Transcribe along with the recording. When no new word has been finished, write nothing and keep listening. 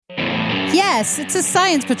Yes, it's a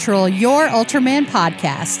Science Patrol, your Ultraman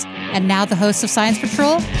podcast. And now the hosts of Science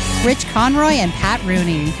Patrol, Rich Conroy and Pat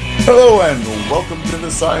Rooney. Hello and welcome to the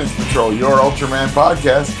Science Patrol, your Ultraman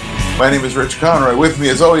podcast. My name is Rich Conroy. With me,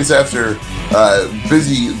 as always, after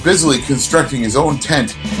busily constructing his own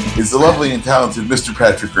tent, is the lovely and talented Mr.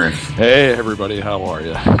 Patrick Rooney. Hey, everybody, how are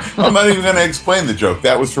you? I'm not even going to explain the joke.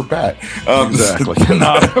 That was for Pat. Exactly.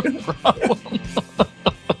 Not a problem.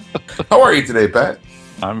 How are you today, Pat?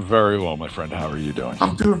 I'm very well, my friend. How are you doing?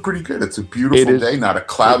 I'm doing pretty good. It's a beautiful day, not a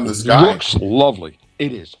cloud in the sky. It looks lovely.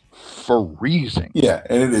 It is freezing. Yeah,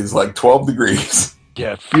 and it is like 12 degrees.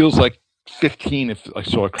 Yeah, it feels like 15 if I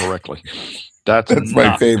saw it correctly. That's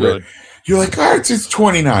my favorite. Good. You're like, all right, it's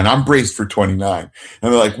 29. I'm braced for 29.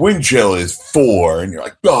 And they're like, wind chill is 4. And you're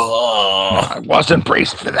like, oh. I wasn't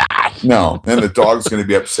braced for that. No. And the dog's going to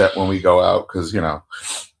be upset when we go out because, you know,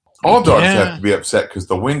 all dogs have to be upset because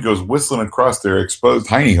the wind goes whistling across their exposed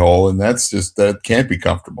tiny hole. And that can't be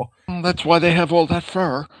comfortable. Well, that's why they have all that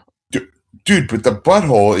fur. Dude, but the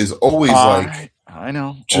butthole is always I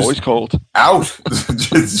know. Always cold. Out.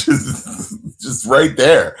 just right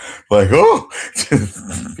there. Like, oh.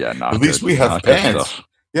 Yeah, not at least good. we have Not pants.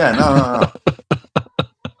 Yeah, no.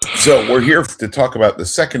 So we're here to talk about the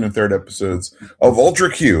second and third episodes of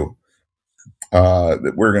Ultra Q.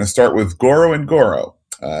 We're going to start with Goro and Goro.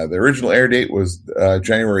 The original air date was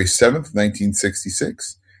January 7th,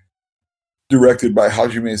 1966. Directed by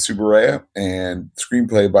Hajime Tsuburaya and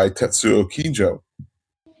screenplay by Tetsuo Kijo.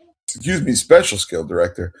 Special skill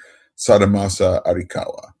director Sadamasa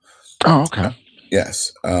Arikawa. Oh, okay.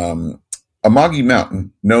 Yes. Amagi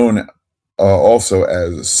Mountain, known also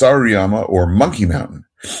as Saruyama or Monkey Mountain,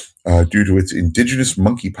 due to its indigenous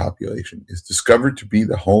monkey population, is discovered to be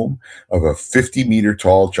the home of a 50-meter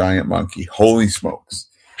tall giant monkey. Holy smokes.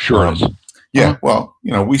 Sure is. Yeah, well,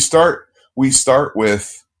 you know, we start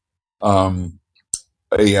with a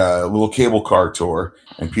little cable car tour,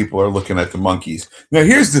 and people are looking at the monkeys. Now,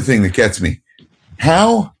 here's the thing that gets me.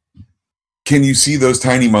 How can you see those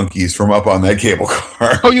tiny monkeys from up on that cable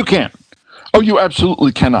car? Oh, you can't. Oh, you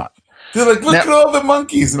absolutely cannot. They're like, look at all the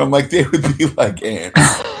monkeys. And I'm like, they would be like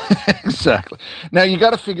ants. Exactly. Now, you got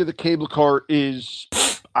to figure the cable car is,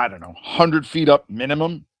 100 feet up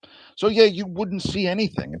minimum. So, yeah, you wouldn't see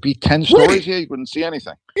anything. It'd be 10 stories. Right. Yeah, you wouldn't see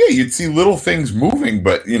anything. Yeah, you'd see little things moving.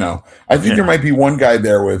 But, you know, I think there might be one guy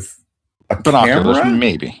there with a binoculars, camera.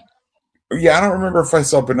 Maybe. Yeah, I don't remember if I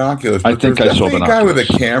saw binoculars. But I think I saw binoculars. A guy with a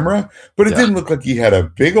camera, but it didn't look like he had a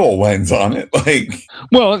big old lens on it. Like,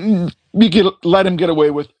 well, you let him get away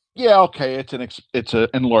with. Yeah, okay, it's an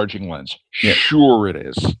enlarging lens. Yeah. Sure, it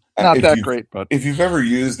is not that great, but if you've ever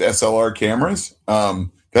used SLR cameras,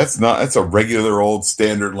 that's a regular old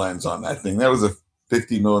standard lens on that thing. That was a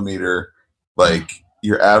 50 millimeter, like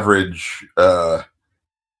your average. And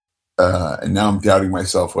now I'm doubting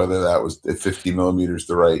myself whether that was at 50 millimeters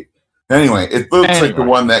the right. Anyway, it looks like the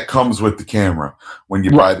one that comes with the camera when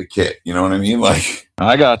you buy the kit. You know what I mean? Like,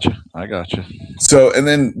 I got you. So, and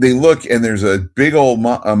then they look, and there's a big old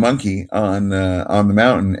monkey on the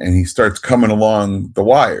mountain, and he starts coming along the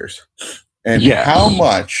wires. And how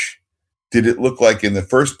much did it look like in the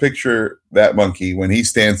first picture, that monkey, when he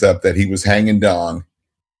stands up, that he was hanging dong?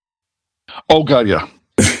 Oh God, yeah.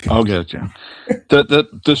 I'll get it. Yeah.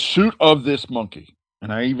 The suit of this monkey.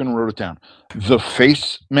 And I even wrote it down. The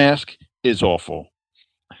face mask is awful.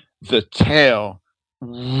 The tail,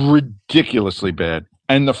 ridiculously bad.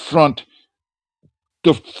 And the front,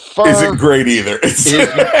 the fur isn't great either.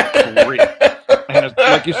 Isn't great. And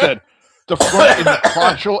like you said, the front in the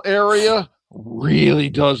crotchal area really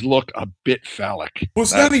does look a bit phallic. Well,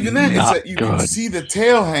 it's not even that. It's that you can see the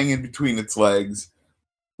tail hanging between its legs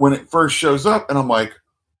when it first shows up. And I'm like,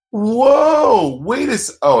 whoa,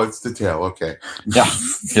 it's the tail. Okay.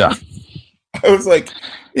 Yeah. I was like,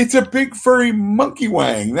 it's a big furry monkey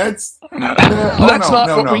wang. That's not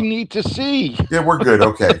what we need to see. Yeah, we're good.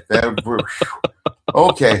 Okay.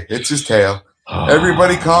 Okay, it's his tail.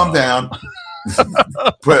 Everybody calm down.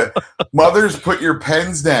 Mothers, put your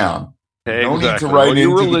pens down. Exactly. No need to write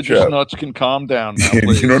into religious the show. Nuts can calm down now,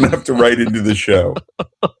 please. You don't have to write into the show.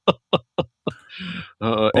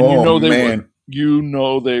 You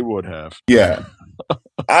know they would have. Yeah.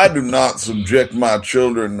 I do not subject my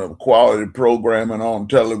children to quality programming on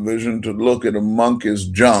television to look at a monkey's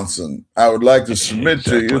Johnson. I would like to submit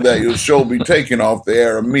to you that your show be taken off the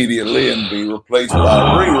air immediately and be replaced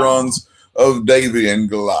by reruns of Davy and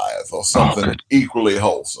Goliath or something equally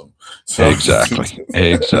wholesome. So, exactly.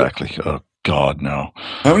 Oh, God, no.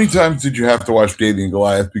 How many times did you have to watch David and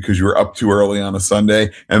Goliath because you were up too early on a Sunday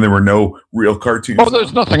and there were no real cartoons? Oh,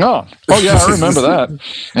 there's nothing on. Oh, yeah, I remember that.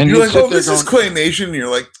 And you're like, sit oh, there this is claymation. And you're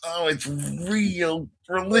like, oh, it's real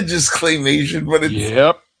religious claymation, but it's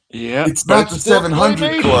it's not the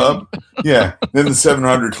 700 Club. Yeah. Then the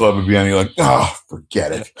 700 Club would be on. You're like, oh,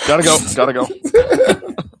 forget it. Gotta go.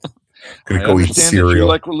 Gonna go eat cereal. You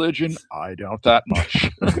like religion. I don't that much.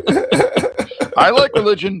 I like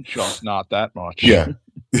religion, just not that much. Yeah.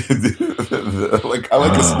 Like I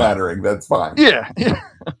like a smattering. That's fine. Yeah.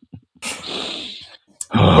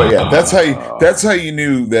 But yeah, that's how you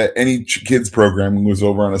knew that any kids programming was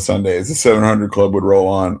over on a Sunday, as the 700 Club would roll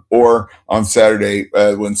on, or on Saturday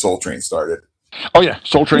when Soul Train started. Oh yeah,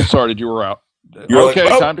 Soul Train started. You were out. You're okay,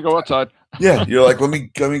 like, oh. Time to go outside. Yeah, you're like, let me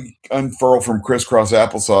unfurl from crisscross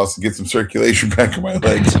applesauce and get some circulation back in my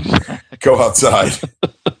legs. Go outside.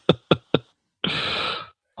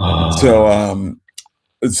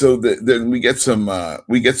 So then we get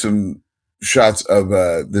some shots of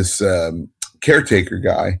this caretaker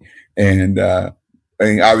guy, and I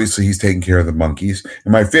mean, obviously he's taking care of the monkeys.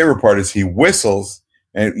 And my favorite part is he whistles,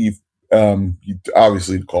 and you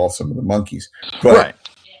obviously call some of the monkeys, but right.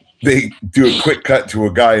 They do a quick cut to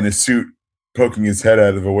a guy in a suit poking his head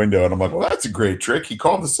out of a window, and I'm like, well, that's a great trick. He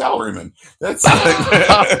called the salaryman. That's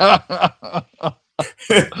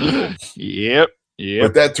Yep.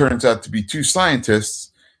 But that turns out to be two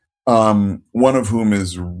scientists, one of whom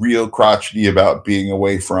is real crotchety about being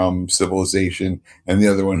away from civilization, and the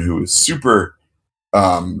other one who is super,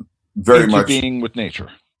 very much being with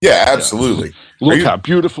nature. Yeah, absolutely. Yeah. Look how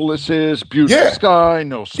beautiful this is. Beautiful sky,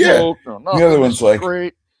 no smoke, no nothing. The other one's like,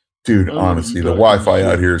 great. Dude, honestly, the Wi-Fi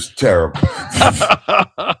out here is terrible.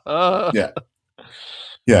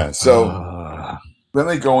 Yeah. So then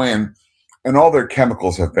they go in, and all their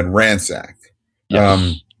chemicals have been ransacked.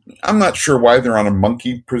 Yes. I'm not sure why they're on a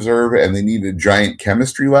monkey preserve and they need a giant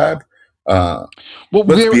chemistry lab. Well,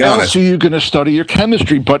 where else are you going to study your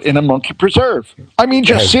chemistry but in a monkey preserve? I mean,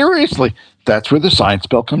 seriously, that's where the science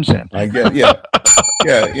bell comes in. I get, yeah.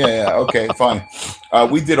 Okay, fine.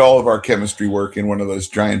 We did all of our chemistry work in one of those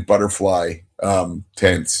giant butterfly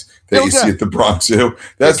tents that you see at the Bronx Zoo.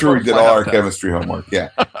 That's where we did all our chemistry homework. Yeah,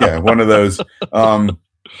 one of those.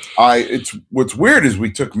 It's what's weird is we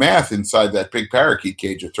took math inside that big parakeet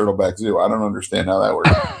cage at Turtleback Zoo. I don't understand how that works,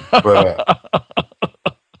 but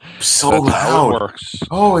so that's loud. How it works.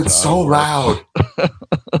 Oh, it's so loud.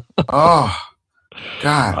 Oh,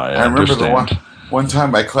 God! I remember the one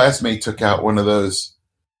time my classmate took out one of those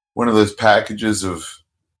packages of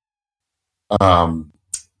the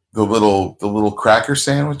little cracker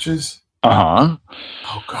sandwiches. Uh-huh.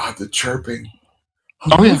 Oh God, the chirping.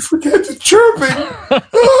 Oh yeah, forget the chirping.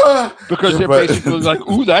 Because they're basically like,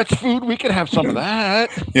 ooh, that's food. We can have some of that.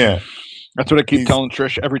 Yeah. That's what I keep telling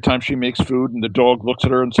Trish every time she makes food and the dog looks at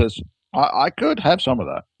her and says, I could have some of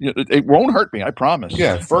that. It won't hurt me, I promise.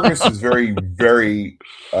 Yeah, Fergus is very, very,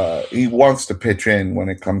 he wants to pitch in when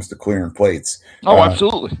it comes to clearing plates. Oh,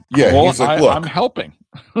 absolutely. Yeah, well, he's like, look, I'm helping.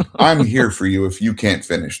 I'm here for you if you can't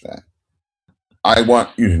finish that. I want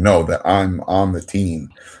you to know that I'm on the team.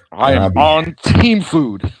 I am on team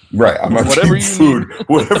food. Right, I'm on team food.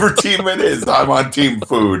 Whatever team it is, I'm on team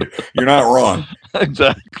food. You're not wrong.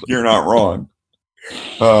 Exactly. You're not wrong.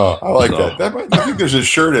 I like that. I think there's a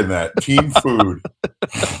shirt in that. Team food.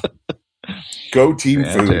 Go team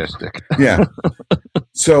Fantastic. food. Yeah.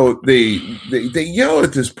 So they yell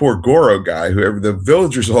at this poor Goro guy, whoever the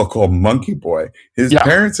villagers all call Monkey Boy. His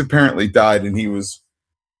parents apparently died, and he was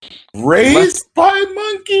raised by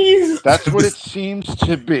monkeys. That's what it seems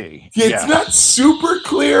to be. It's not super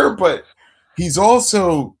clear, but he's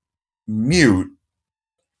also mute.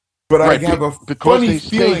 But I have a funny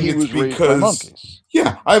feeling it's because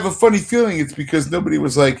I have a funny feeling it's because nobody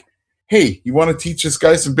was like, "Hey, you want to teach this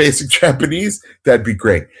guy some basic Japanese? That'd be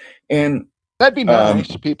great." And that'd be nice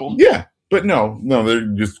to people. Yeah, but no, they're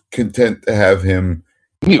just content to have him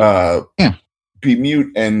mute. Be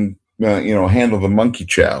mute and handle the monkey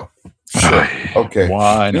chow. Sure. Okay.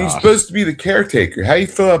 Why not? And he's supposed to be the caretaker. How you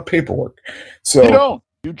fill out paperwork? So you don't.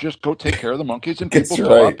 You just go take care of the monkeys, and people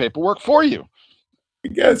fill out paperwork for you. I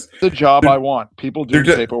guess the job I want. People do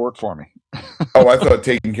paperwork for me. Oh, I thought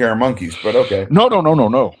taking care of monkeys, but okay. No. I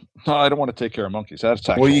don't want to take care of monkeys. That's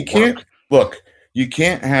actual you can't work. You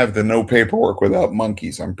can't have the no paperwork without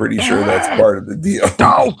monkeys. I'm pretty sure that's part of the deal.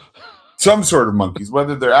 No, some sort of monkeys,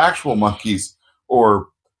 whether they're actual monkeys or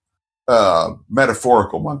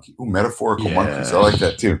metaphorical monkey. Ooh, metaphorical monkeys. I like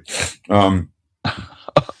that too. I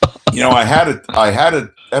had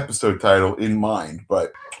an episode title in mind,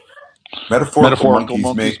 but metaphorical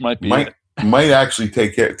monkeys might be might actually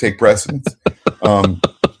take precedence.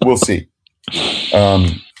 We'll see.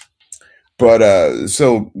 But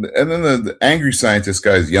so, and then the angry scientist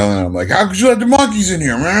guy's yelling at him like, "How could you let the monkeys in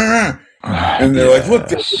here?" And they're like, "Look,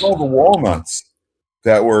 there's all the walnuts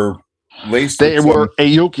that were laced." They were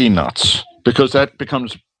Aoki nuts, because that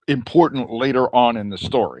becomes important later on in the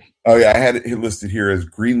story. Oh yeah, I had it listed here as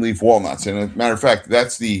green leaf walnuts, and as a matter of fact,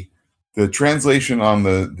 that's the translation on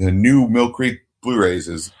the new Mill Creek Blu-rays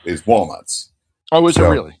is walnuts. Oh, is it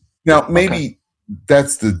really? Now maybe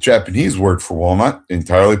that's the Japanese word for walnut.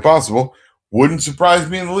 Entirely possible. Wouldn't surprise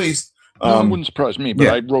me in the least. No, it wouldn't surprise me, but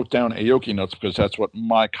I wrote down Aoki nuts because that's what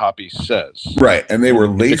my copy says. Right, and they were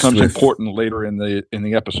laced. It becomes important later in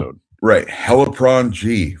the episode. Right, Helipron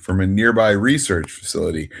G from a nearby research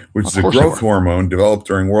facility, which is a growth hormone developed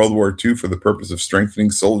during World War II for the purpose of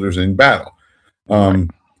strengthening soldiers in battle.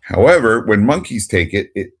 However, when monkeys take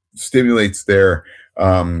it, it stimulates their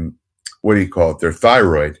their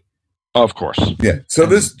thyroid. Of course. Yeah. So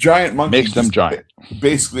this giant monkey makes them giant.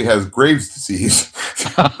 Basically has Graves' disease.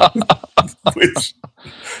 Which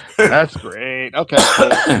that's great. Okay.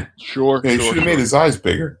 Sure. He should have made his eyes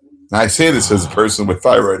bigger. I say this as a person with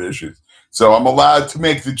thyroid issues, so I'm allowed to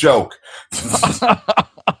make the joke.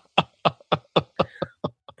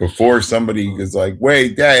 Before somebody is like,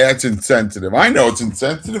 wait, that's insensitive. I know it's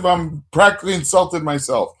insensitive. I'm practically insulted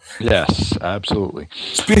myself. Yes, absolutely.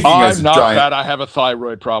 I'm not fat. I have a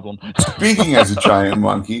thyroid problem. Speaking as a giant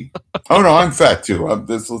monkey. Oh, no, I'm fat, too.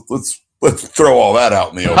 Let's throw all that out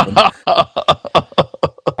in the open.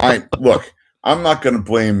 Look, I'm not going to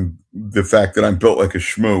blame the fact that I'm built like a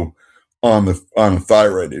shmoo on a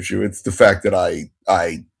thyroid issue. It's the fact that I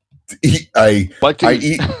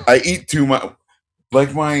eat too much.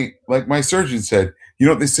 Like my surgeon said, you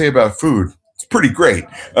know what they say about food? It's pretty great.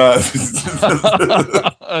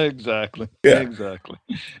 Exactly. Yeah. Exactly.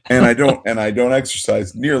 And I don't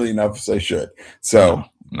exercise nearly enough as I should. So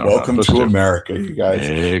welcome to America, you guys.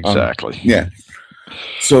 Exactly. Yeah.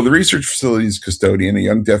 So the research facility's custodian, a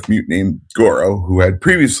young deaf mute named Goro, who had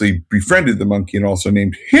previously befriended the monkey and also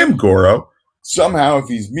named him Goro. Somehow, if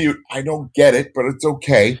he's mute, I don't get it, but it's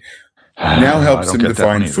okay. Now helps him to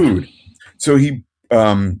find food. So he.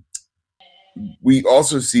 We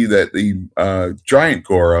also see that the giant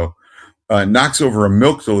Goro knocks over a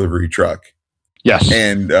milk delivery truck. Yes,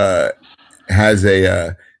 and has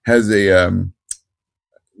a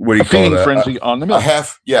what do you call it? Frenzy on the milk. A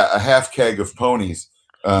half keg of ponies,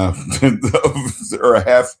 or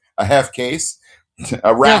a half case,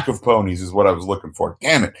 a rack of ponies is what I was looking for.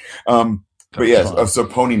 Damn it! But yes, so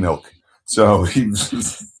pony milk. So he's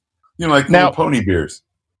like little pony beers.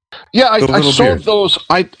 Yeah, I saw those.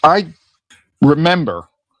 I remember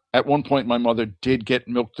at one point my mother did get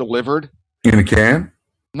milk delivered in a can,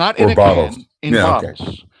 not in a can, in bottles.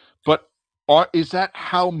 Okay. But is that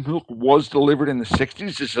how milk was delivered in the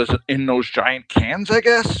 60s? Is it in those giant cans? I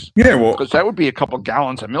guess. Yeah, well, because that would be a couple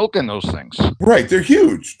gallons of milk in those things. Right, they're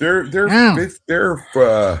huge. They're look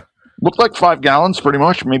like 5 gallons, pretty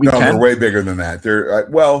much. Maybe 10. They're way bigger than that. They're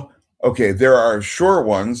there are short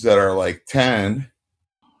ones that are like 10-ish,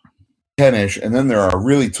 and then there are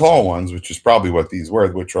really tall ones, which is probably what these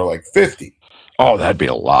were, which are like 50. Oh, that'd be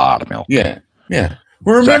a lot of milk. Yeah.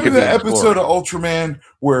 Remember the episode of Ultraman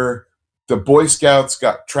where the Boy Scouts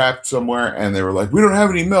got trapped somewhere and they were like, we don't have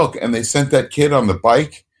any milk, and they sent that kid on the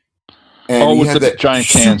bike, and he had that giant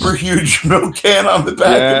super huge milk can on the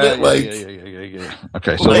back of it. Yeah.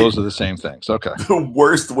 Okay, so those are the same things. Okay. The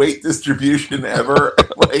worst weight distribution ever.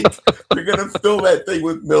 You're going to fill that thing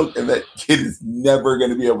with milk, and that kid is never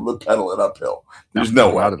going to be able to pedal it uphill. There's no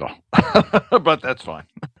way. Not at all. But that's fine.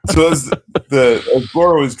 So as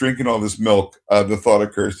Goro is drinking all this milk, the thought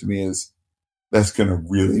occurs to me is, that's going to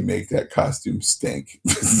really make that costume stink.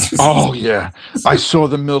 Oh, yeah. I saw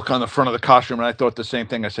the milk on the front of the costume, and I thought the same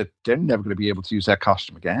thing. I said, they're never going to be able to use that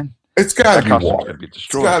costume again. It's got to be water. It's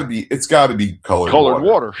got to be colored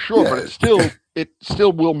water. Sure, but it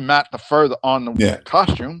still will matte the fur on the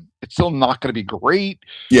costume. It's still not going to be great.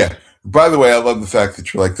 Yeah. By the way, I love the fact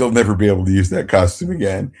that you're like, they'll never be able to use that costume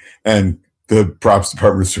again. And the props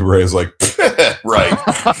department super is like, right.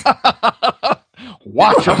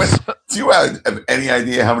 Watch us. Do you have any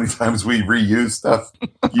idea how many times we reuse stuff?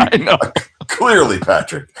 I know. Clearly,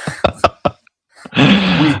 Patrick.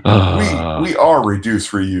 We are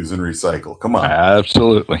reduce, reuse, and recycle. Come on.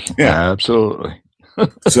 Absolutely. Yeah. Absolutely.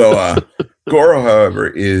 So Goro, however,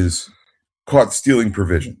 is caught stealing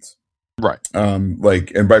provisions. Right. And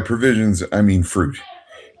by provisions, I mean fruit.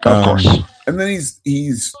 Of course. And then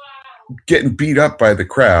he's getting beat up by the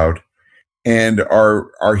crowd, and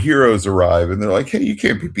our heroes arrive, and they're like, hey, you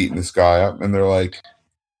can't be beating this guy up. And they're like,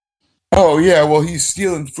 oh yeah, well he's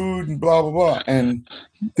stealing food and blah blah blah, and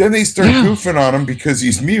then they start goofing on him because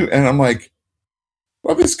he's mute, and I'm like,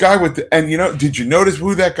 well, this guy with the, and did you notice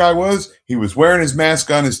who that guy was? He was wearing his mask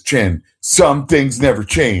on his chin. Some things never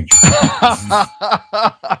change.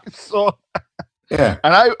 I saw. Yeah,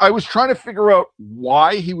 and I was trying to figure out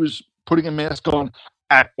why he was putting a mask on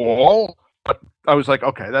at all, but I was like,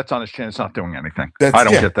 okay, that's on his chin. It's not doing anything. I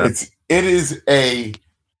don't get that. It is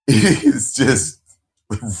just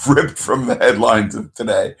ripped from the headlines of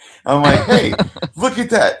today. I'm like, hey, look at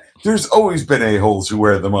that. There's always been a-holes who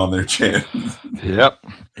wear them on their chin. Yep.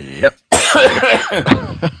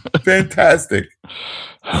 Fantastic.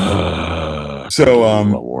 So,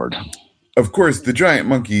 Lord. Of course, the giant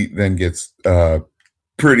monkey then gets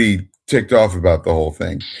pretty ticked off about the whole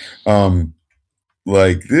thing.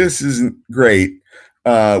 Like, this isn't great.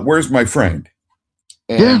 Where's my friend?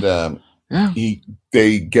 And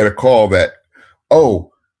they get a call that,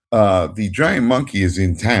 the giant monkey is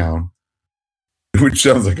in town, which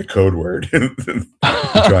sounds like a code word. The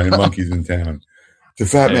giant monkey's in town. The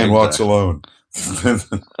fat man walks alone.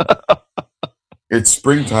 It's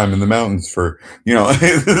springtime in the mountains for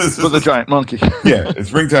the giant monkey. Yeah, it's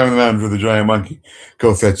springtime in the mountains for the giant monkey.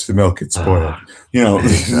 Go fetch the milk; it's spoiled.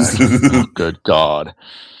 Exactly. Oh, good God.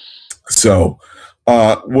 So,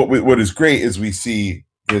 what is great is we see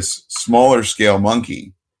this smaller scale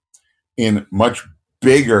monkey in much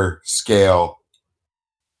bigger scale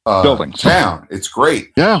buildings. Town. It's great.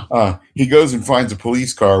 Yeah. He goes and finds a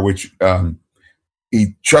police car, which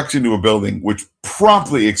he chucks into a building, which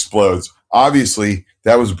promptly explodes. Obviously,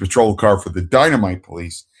 that was a patrol car for the dynamite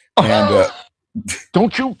police. And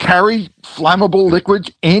don't you carry flammable liquids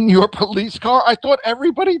in your police car? I thought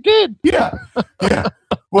everybody did. Yeah.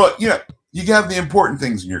 Well, you have the important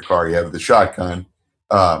things in your car. You have the shotgun,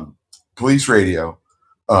 police radio,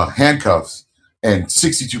 handcuffs, and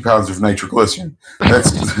 62 pounds of nitroglycerin.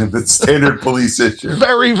 That's standard police issue.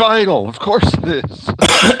 Very vital. Of course it is.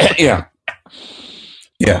 Yeah.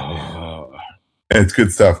 It's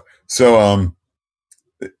good stuff. So,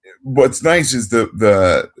 what's nice is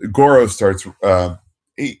the Goro starts, and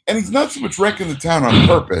he's not so much wrecking the town on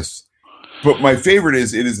purpose, but my favorite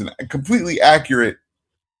is it is a completely accurate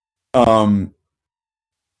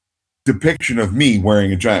depiction of me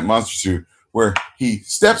wearing a giant monster suit, where he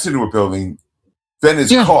steps into a building, then is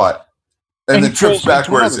caught, and then trips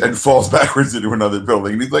backwards and falls backwards into another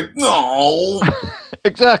building. And he's like, no.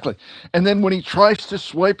 Exactly. And then when he tries to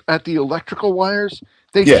swipe at the electrical wires,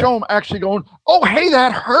 they show him actually going, oh, hey,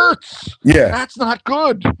 that hurts. Yeah. That's not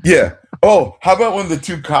good. Yeah. Oh, how about when the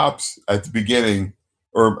two cops at the beginning,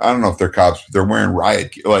 or I don't know if they're cops, but they're wearing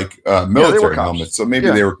military helmets. So maybe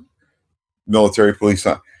they were military police.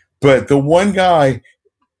 But the one guy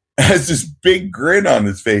has this big grin on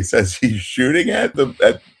his face as he's shooting at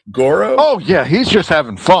Goro. Oh, yeah. He's just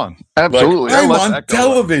having fun. Absolutely. I'm on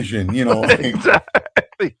television,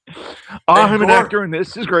 Exactly. I'm an actor and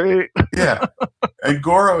this is great. Yeah. And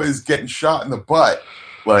Goro is getting shot in the butt.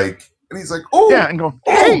 And he's like, oh. Yeah, and going,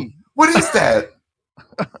 hey. What is that?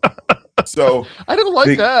 So. I didn't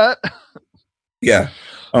like that. Yeah.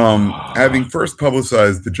 Having first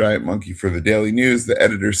publicized the giant monkey for the Daily News, the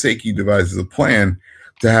editor Seiki devises a plan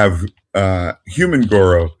to have human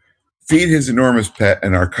Goro feed his enormous pet a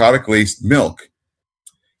narcotic-laced milk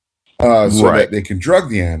so that they can drug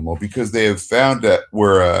the animal, because they have found that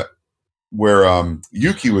where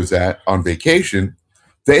Yuki was at on vacation,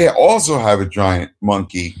 they also have a giant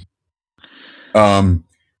monkey on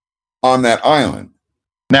that island.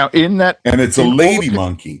 Now, and it's a lady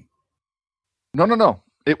monkey. No.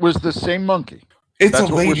 It was the same monkey. It's a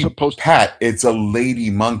lady, Pat. It's a lady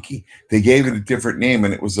monkey. They gave it a different name,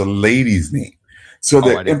 and it was a lady's name. So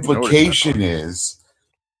the implication is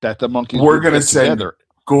that the monkey. We're going to send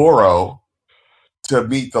Goro to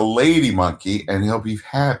meet the lady monkey, and he'll be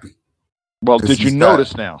happy. Well, did you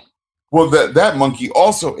notice now? Well, that monkey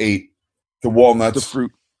also ate the walnuts, the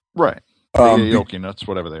fruit, right? Yoki nuts,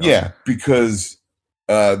 whatever they are. Yeah, because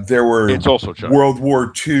there were. It's also giant. World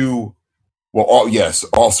War II. Well, yes,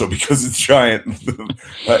 also because it's giant.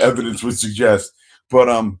 Evidence would suggest, but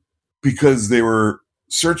because they were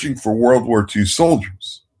searching for World War II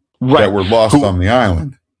soldiers that were lost on the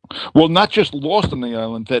island. Well, not just lost on the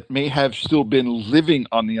island, that may have still been living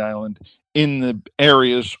on the island in the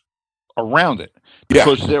areas around it,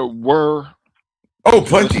 because there were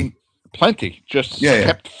plenty just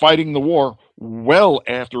kept fighting the war well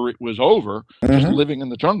after it was over, just living in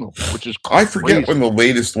the jungle, which is crazy. I forget when the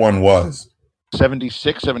latest one was.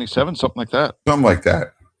 76, 77, something like that. Something like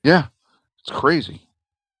that. Yeah. It's crazy.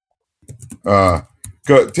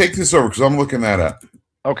 Go take this over because I'm looking that up.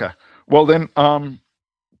 Okay. Well, then,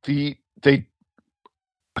 the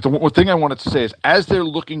one thing I wanted to say is, as they're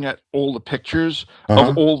looking at all the pictures Uh-huh.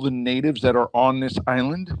 of all the natives that are on this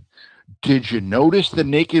island, did you notice the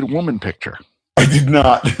naked woman picture? I did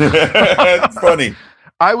not. It's funny.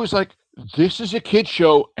 I was like, this is a kid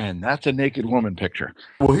show, and that's a naked woman picture.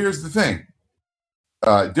 Well, here's the thing.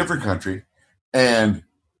 Different country, and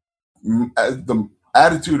the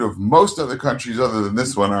attitude of most other countries other than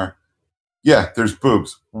this one are, yeah, there's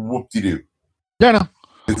boobs. Whoop-de-doo. Yeah, no.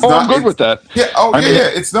 I'm good with that. Yeah. Oh, yeah.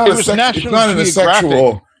 It's not it's not in a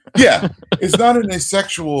sexual. Yeah, it's not in a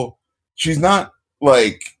sexual. She's not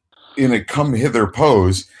like in a come hither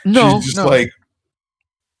pose. No, she's just like,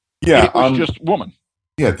 yeah, it was just woman.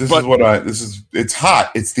 Yeah, it's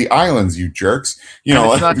hot. It's the islands, you jerks. You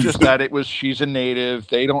know, it's not just that. She's a native.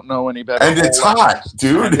 They don't know any better. And it's hot,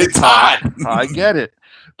 dude. It's hot. I get it.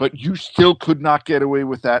 But you still could not get away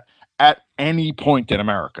with that at any point in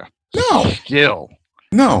America. No. Still.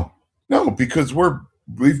 No, because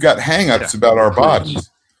we've got hang-ups about our bodies.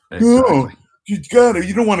 Exactly. Oh,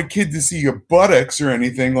 you don't want a kid to see your buttocks or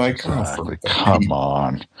anything like exactly. Come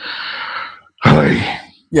on.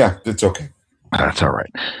 Yeah, it's okay. That's all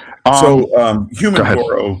right. So human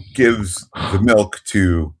Goro gives the milk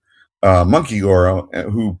to monkey Goro,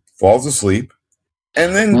 who falls asleep,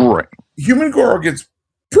 and then human Goro gets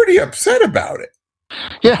pretty upset about it.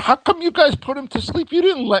 Yeah, how come you guys put him to sleep? You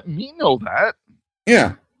didn't let me know that.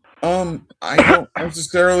 Yeah. I don't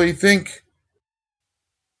necessarily think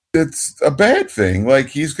it's a bad thing. Like,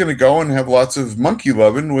 he's going to go and have lots of monkey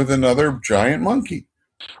loving with another giant monkey.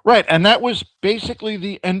 Right, and that was basically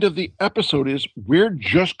the end of the episode. Is we're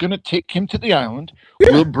just going to take him to the island.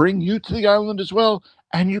 Yeah. We'll bring you to the island as well,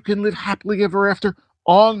 and you can live happily ever after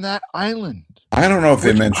on that island. I don't know if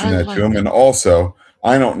they mentioned that to him, and also,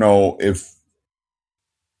 I don't know if,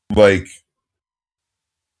 like,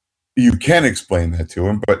 you can explain that to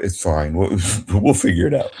him, but it's fine. We'll figure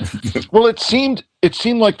it out. Well, it seemed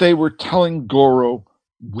like they were telling Goro,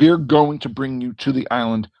 we're going to bring you to the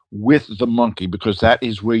island with the monkey because that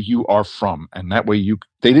is where you are from, and that way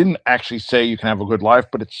they didn't actually say you can have a good life,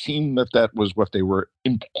 but it seemed that was what they were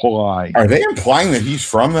implying. Are they implying that he's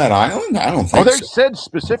from that island? I don't think so. They said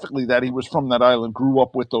specifically that he was from that island, grew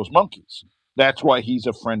up with those monkeys. That's why he's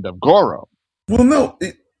a friend of Goro. Well, no,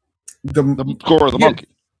 the Goro the monkey.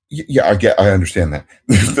 Yeah, I understand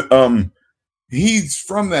that. He's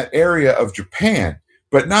from that area of Japan,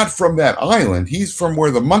 but not from that island. He's from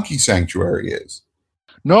where the monkey sanctuary is.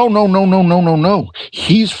 No.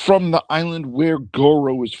 He's from the island where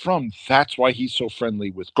Goro is from. That's why he's so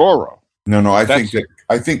friendly with Goro. No. I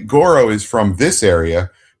think Goro is from this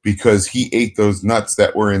area because he ate those nuts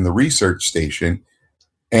that were in the research station,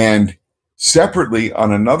 and separately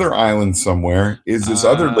on another island somewhere is this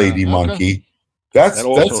other lady monkey. That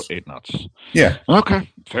also ate nuts. Yeah. Okay.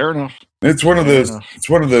 Fair enough. It's one of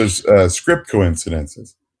those script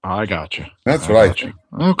coincidences. I got you. That's what I think.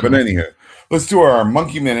 Okay. But anyhow, let's do our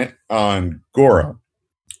monkey minute on Goro.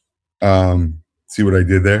 See what I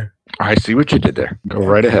did there? I see what you did there. Go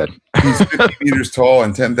right ahead. He's 50 meters tall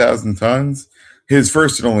and 10,000 tons. His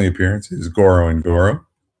first and only appearance is Goro and Goro.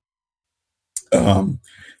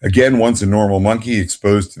 Again, once a normal monkey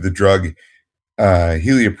exposed to the drug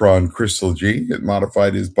heliopron crystal G, it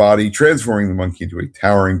modified his body, transforming the monkey into a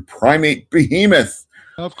towering primate behemoth.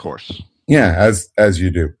 Of course. Yeah, as you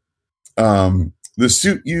do. The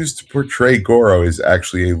suit used to portray Goro is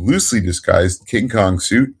actually a loosely disguised King Kong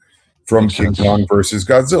suit from King Kong versus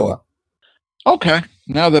Godzilla. Okay,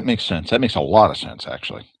 now that makes sense. That makes a lot of sense,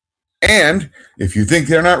 actually. And if you think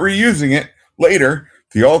they're not reusing it, later,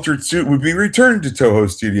 the altered suit would be returned to Toho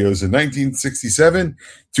Studios in 1967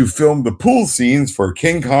 to film the pool scenes for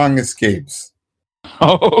King Kong Escapes.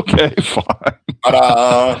 Okay, fine.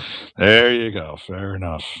 Ta-da! There you go. Fair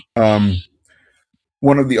enough.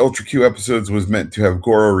 One of the Ultra Q episodes was meant to have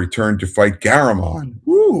Goro return to fight Garamon.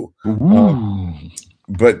 Woo!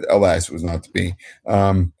 But alas, it was not to be.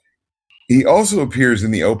 He also appears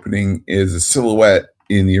in the opening as a silhouette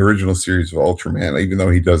in the original series of Ultraman, even though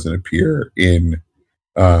he doesn't appear in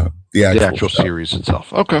the actual series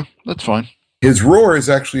itself. Okay, that's fine. His roar is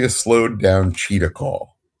actually a slowed down cheetah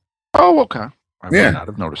call. Oh, okay. I might not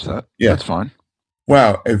have noticed that. Yeah, that's fine.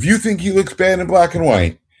 Wow, if you think he looks bad in black and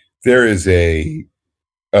white, there is a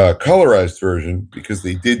colorized version because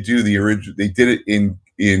they did do the original. They did it in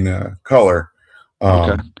color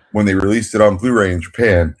when they released it on Blu-ray in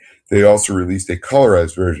Japan. They also released a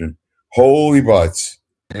colorized version. Holy butts!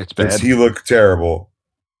 It's bad. Does he look terrible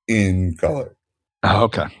in color?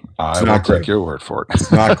 Okay, I will take your word for it.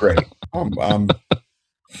 It's not great. You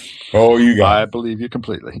got I it. believe you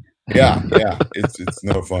completely. Yeah. It's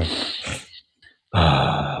no fun.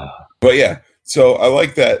 But yeah, so I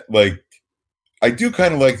like that. Like, I do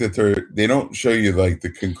kind of like that they don't show you like the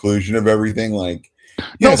conclusion of everything. Like,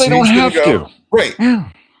 no, they don't have to. Right. Yeah.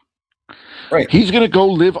 Right. He's going to go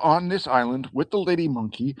live on this island with the lady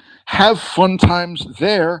monkey, have fun times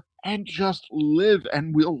there, and just live.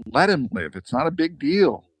 And we'll let him live. It's not a big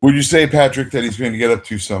deal. Would you say, Patrick, that he's going to get up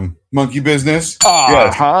to some monkey business?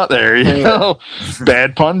 Yes. There you go.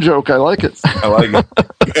 Bad pun joke. I like it. I like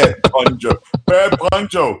it. Bad pun joke. Bad pun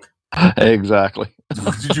joke. Exactly.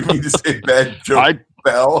 Did you mean to say bad joke?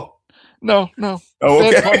 Bell? No. Oh,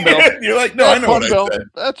 okay. Bad pun bell. You're like, no, bad I know pun what bell. I said.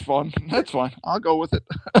 That's fun. That's fine. I'll go with it.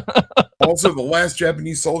 Also, the last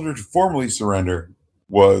Japanese soldier to formally surrender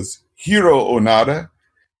was Hiro Onada.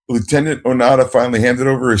 Lieutenant Onada finally handed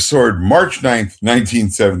over his sword March 9th,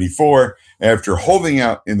 1974, after holding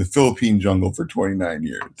out in the Philippine jungle for 29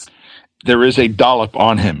 years. There is a dollop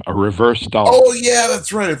on him, a reverse dollop. Oh, yeah,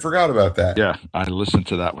 that's right. I forgot about that. Yeah, I listened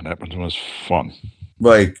to that one. That one was fun.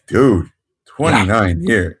 Like, dude, 29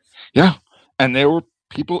 years. Yeah, and there were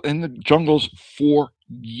people in the jungles for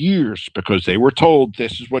years because they were told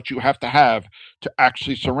this is what you have to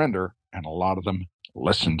actually surrender, and a lot of them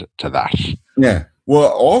listened to that. Yeah.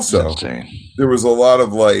 Well, also, there was a lot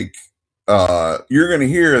of like, you're going to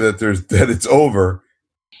hear that it's over,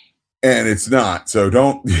 and it's not. So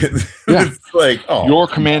don't. It's like, oh, your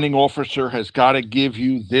commanding officer has got to give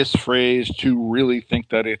you this phrase to really think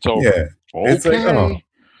that it's over. Yeah. Okay. It's like, oh.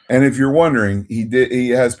 And if you're wondering, he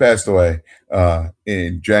has passed away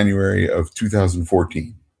in January of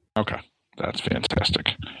 2014. Okay, that's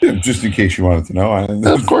fantastic. Yeah, just in case you wanted to know.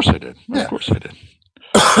 Of course I did. Yeah. Of course I did.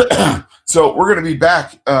 So we're going to be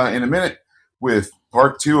back in a minute with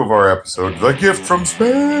part 2 of our episode, The Gift from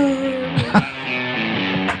Space.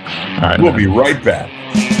 All right, we'll be right back.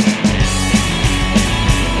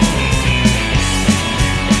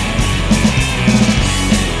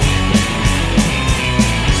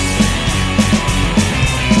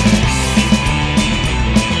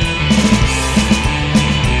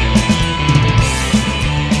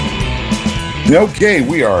 Okay,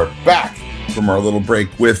 we are back from our little break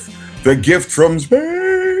with The Gift from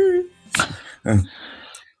Space.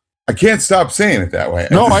 I can't stop saying it that way.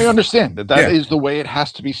 No, I understand that is the way it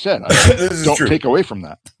has to be said. Don't take away from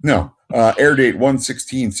that. No. Air date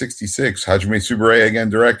 1/16/66. Hajime Subure again,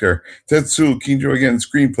 director. Tetsu Kinjo again,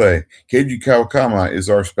 screenplay. Keiji Kawakama is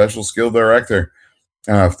our special skill director.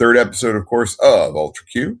 Third episode, of course, of Ultra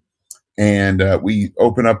Q. And we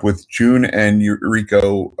open up with June and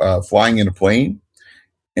Yuriko flying in a plane.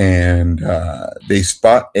 And they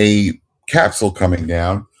spot a capsule coming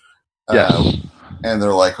down. Yes. And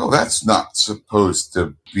they're like, oh, that's not supposed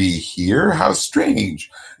to be here. How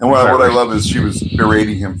strange. And what I love is she was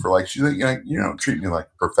berating him for like, she's like, treat me like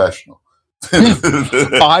a professional.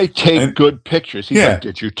 I take good pictures. He's like,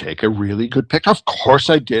 did you take a really good picture? Of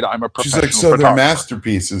course I did. I'm a professional. She's like, so they're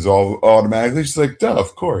masterpieces all automatically? She's like, duh,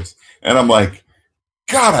 of course. And I'm like,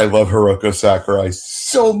 God, I love Hiroko Sakurai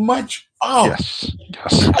so much. Oh, yes. God,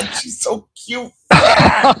 she's so cute.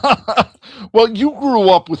 Well, you grew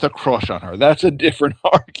up with a crush on her. That's a different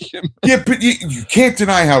argument. Yeah, but you can't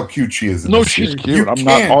deny how cute she is. No, she's cute. I'm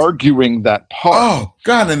not arguing that part. Oh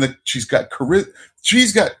God, and she's got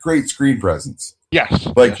she's got great screen presence. Yes,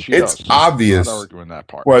 like it's obvious. I'm not arguing that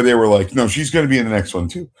part. Why they were like, no, she's going to be in the next one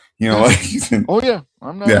too. Oh yeah,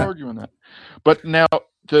 I'm not arguing that. But now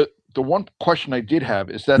the one question I did have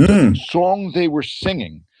is that the song they were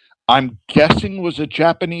singing, I'm guessing was a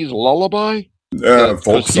Japanese lullaby.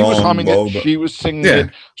 Folk he was humming lullaby. it, she was singing it.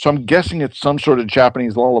 So I'm guessing it's some sort of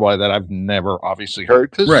Japanese lullaby that I've never obviously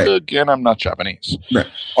heard because, again, I'm not Japanese. Right.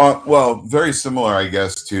 Well, very similar, I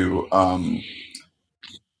guess, to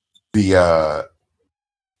the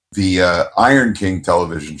Iron King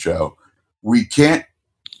television show. We can't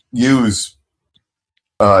use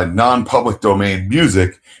non-public domain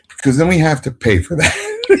music because then we have to pay for that.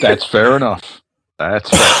 That's fair enough. That's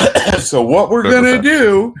fair. So what we're gonna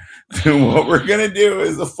do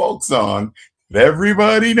is a folk song that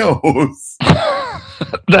everybody knows.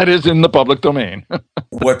 That is in the public domain.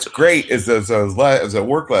 What's great is as I was at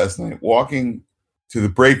work last night, walking to the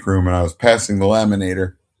break room, and I was passing the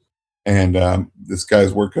laminator, and this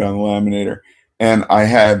guy's working on the laminator, and I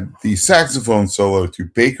had the saxophone solo to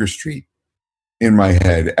Baker Street in my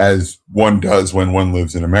head, as one does when one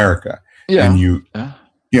lives in America. Yeah. And you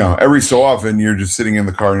know, every so often you're just sitting in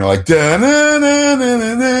the car and you're like,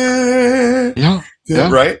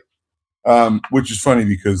 right? Which is funny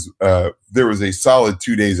because there was a solid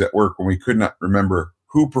 2 days at work when we could not remember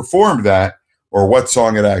who performed that or what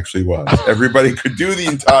song it actually was. Everybody could do the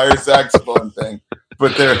entire saxophone thing,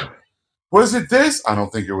 but was it this? I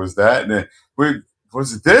don't think it was that. And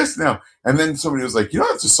was it this? No. And then somebody was like,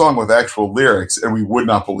 it's a song with actual lyrics, and we would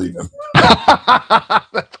not believe him.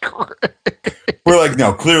 That's great. We're like,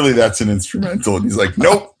 no, clearly that's an instrumental. And he's like,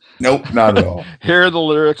 nope, not at all. Here are the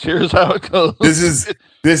lyrics. Here's how it goes. This is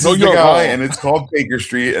the guy, and it's called Baker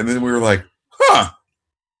Street. And then we were like, huh.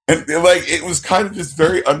 And it was kind of just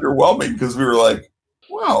very underwhelming because we were like,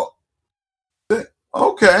 well,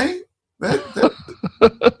 okay.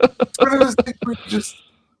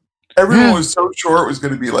 Everyone was so sure it was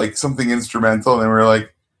going to be like something instrumental, and then we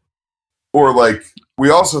were like, we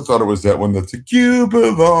also thought it was that one that's like, you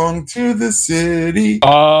belong to the city.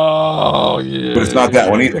 Oh, yeah. But it's not that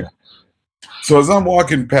one either. So as I'm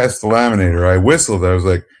walking past the laminator, I whistled. I was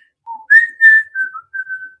like,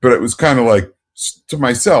 but it was kind of like to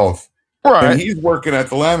myself. Right. And he's working at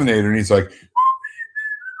the laminator, and he's like,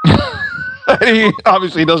 he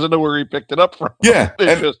obviously doesn't know where he picked it up from. Yeah.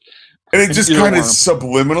 And it just kind of worm.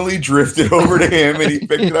 subliminally drifted over to him, and he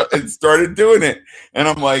picked it up and started doing it. And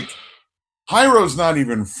I'm like, Hyro's not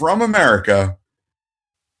even from America,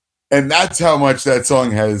 and that's how much that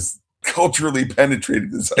song has culturally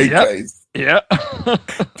penetrated the zeitgeist. Yep.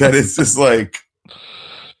 That it's just like,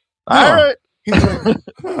 all right. He's like,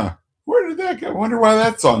 where did that go? I wonder why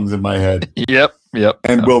that song's in my head. Yep.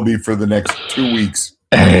 And will be for the next 2 weeks.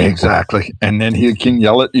 Exactly. And then he can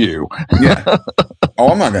yell at you. Yeah.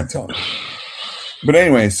 Oh, I'm not going to tell him. But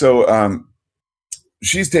anyway, so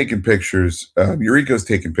she's taking pictures. Yuriko's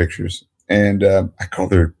taking pictures. And I don't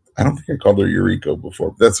think I called her Yuriko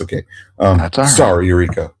before, but that's okay. That's all right. Sorry,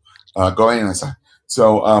 Yuriko. Go ahead and say.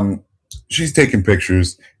 So she's taking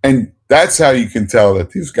pictures. And that's how you can tell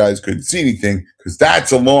that these guys couldn't see anything, because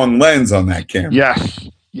that's a long lens on that camera.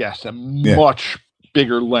 Yes. A much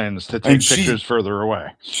bigger lens to take pictures further away.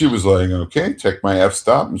 She was like, okay, check my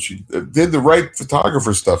f-stop. And she did the right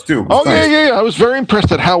photographer stuff, too. Oh, nice. Yeah. I was very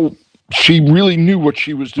impressed at how she really knew what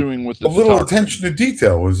she was doing with the little attention to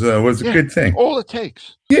detail was a good thing. All it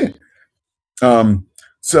takes. Yeah.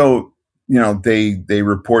 So, they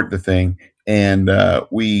report the thing, and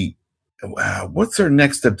what's our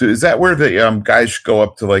next step? Is that where the guys go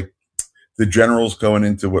up to, like, the generals going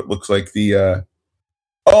into what looks like the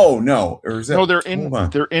oh no, or is that? No, they're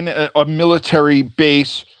in a military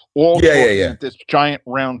base. At this giant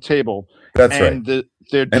round table. That's right.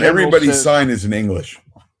 And everybody's sign is in English.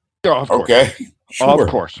 Yeah, of course. Okay, sure. Of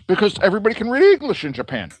course, because everybody can read English in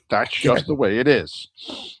Japan. That's just the way it is.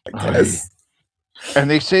 I guess. And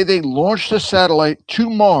they say they launched a satellite to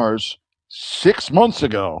Mars 6 months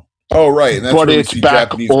ago. Oh, right. And that's but where it's we see back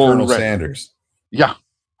Japanese already. Colonel Sanders. Yeah.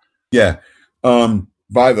 Yeah.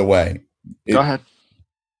 By the way, go ahead.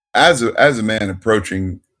 As a man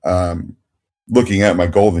approaching, looking at my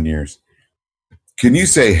golden years, can you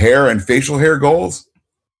say hair and facial hair goals?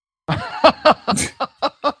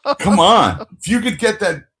 Come on. If you could get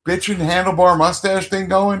that bitchin' handlebar mustache thing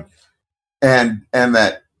going, and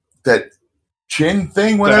that chin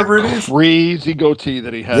thing, whatever it is. Crazy goatee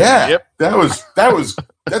that he has. Yeah. Yep.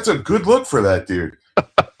 That's a good look for that dude.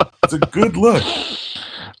 It's a good look.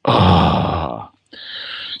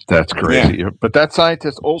 That's crazy. Yeah. But that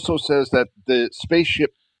scientist also says that the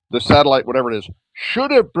spaceship, the satellite, whatever it is,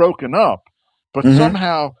 should have broken up, but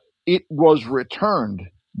somehow it was returned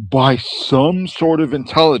by some sort of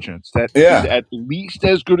intelligence that is at least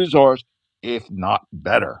as good as ours, if not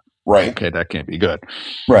better. Right. Okay, that can't be good.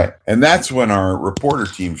 Right. And that's when our reporter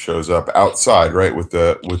team shows up outside, right, with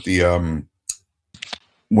the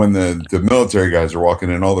when the military guys are walking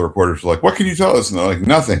in, all the reporters are like, "What can you tell us?" And they're like,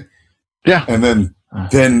 "Nothing." Yeah. And then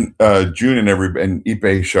June and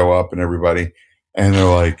Ippei show up and everybody, and they're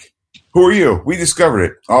like, "Who are you? We discovered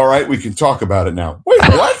it. All right, we can talk about it now." Wait,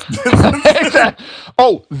 what? Exactly.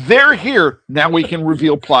 Oh, they're here. Now we can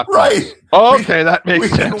reveal plot. Right. Okay, that makes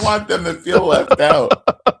sense. We didn't want them to feel left out.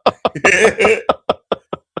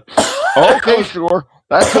 Okay, sure.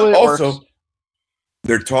 That's how it also, works.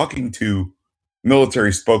 They're talking to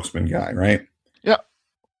military spokesman guy, right? Yeah.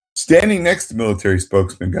 Standing next to military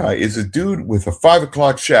spokesman guy is a dude with a 5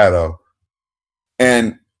 o'clock shadow.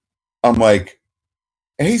 And I'm like,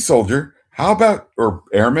 hey, soldier, how about, or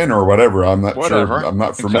airman or whatever, I'm not sure. I'm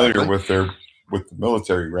not familiar with the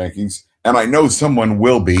military rankings. And I know someone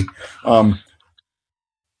will be. How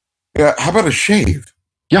about a shave?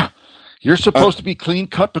 Yeah. You're supposed to be clean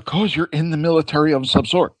cut because you're in the military of some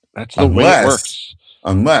sort. That's the way it works.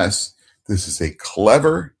 Unless this is a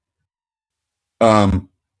clever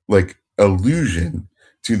allusion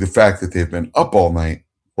to the fact that they've been up all night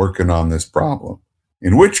working on this problem.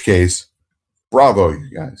 In which case, bravo,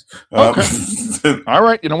 you guys. Okay. All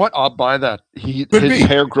right. You know what? I'll buy that. His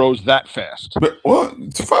hair grows that fast. But, well,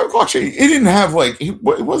 it's a 5 o'clock shade. It didn't have it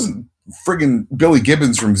wasn't friggin' Billy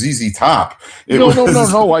Gibbons from ZZ Top. No.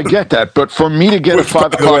 I get that, but for me to get a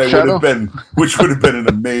 5 o'clock shadow, which would have been an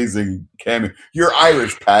amazing cameo. You're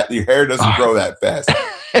Irish, Pat. Your hair doesn't grow that fast.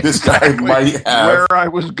 This guy might have where I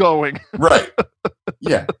was going. Right.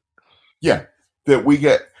 Yeah. That we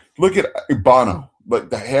get. Look at Bono, but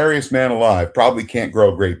the hairiest man alive probably can't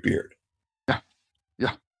grow a great beard.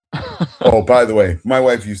 Yeah. Oh, by the way, my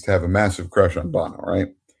wife used to have a massive crush on Bono,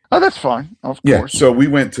 right? Oh, that's fine. Of Yeah. course. So we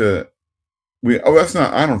went to. That's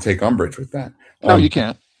not. I don't take umbrage with that. No, you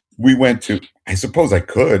can't. We went to. I suppose I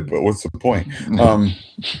could, but what's the point?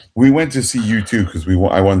 We went to see U2 because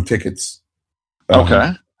I won tickets.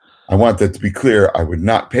 Okay. I want that to be clear. I would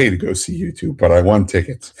not pay to go see U2, but I won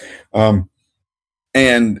tickets.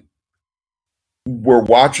 And we're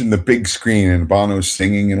watching the big screen and Bono's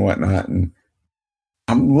singing and whatnot. And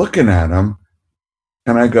I'm looking at him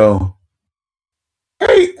and I go,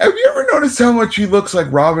 "Hey, have you ever noticed how much he looks like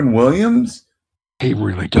Robin Williams?" He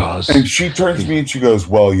really does. And she turns to me and she goes,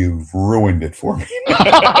 "Well, you've ruined it for me."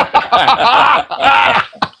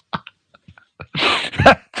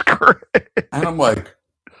 That's great. And I'm like,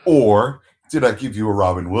 or did I give you a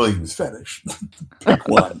Robin Williams fetish? Pick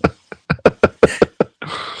one.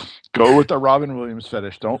 Go with the Robin Williams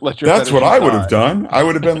fetish. Don't let your That's what I would have die. done. I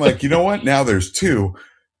would have been like, you know what? Now there's two.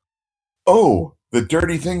 Oh, the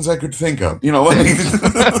dirty things I could think of. You know, like,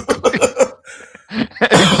 Exactly.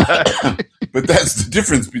 but that's the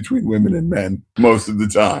difference between women and men most of the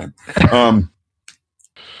time.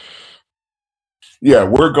 Yeah,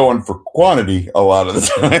 we're going for quantity a lot of the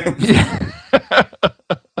time.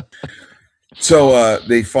 So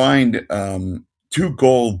they find 2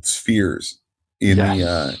 gold spheres in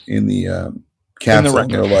the capsule.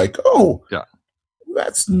 And they're like, "Oh, yeah,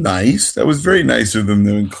 that's nice. That was very nice of them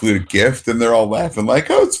to include a gift." And they're all laughing like,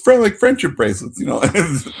 "Oh, it's like friendship bracelets," you know.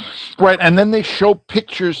 Right. And then they show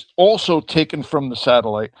pictures also taken from the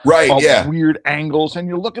satellite, right? Of weird angles, and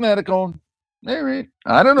you're looking at it going, "All right,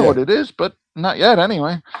 I don't know what it is, but not yet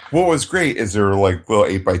anyway." What was great is there were like little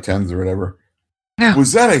 8x10s or whatever. Yeah.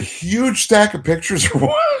 Was that a huge stack of pictures or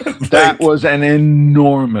what? That was an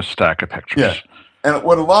enormous stack of pictures. Yeah. And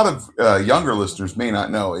what a lot of younger listeners may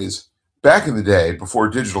not know is back in the day, before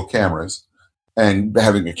digital cameras and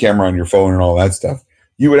having a camera on your phone and all that stuff,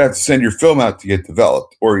 you would have to send your film out to get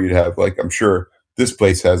developed, or you'd have, like, I'm sure this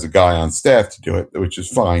place has a guy on staff to do it, which is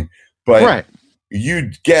fine. But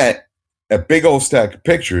you'd get a big old stack of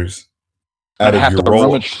pictures out of your roll.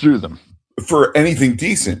 Rummage through them for anything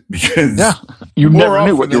decent, because you never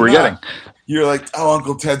knew what you were getting. You're like, "Oh,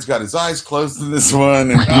 Uncle Ted's got his eyes closed in this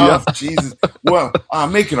one," and oh, Jesus, well,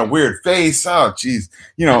 I'm making a weird face. Oh, geez,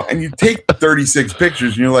 you know. And you take 36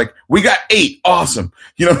 pictures, and you're like, "We got 8, awesome,"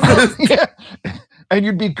 you know. And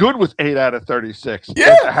you'd be good with 8 out of 36,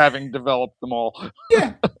 having developed them all.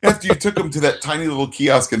 Yeah, after you took them to that tiny little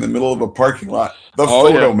kiosk in the middle of a parking lot, the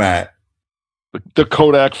photo mat. The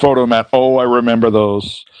Kodak photo mat. Oh, I remember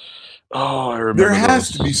those. Oh, I remember. There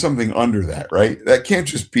has to be something under that, right? That can't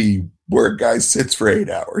just be where a guy sits for 8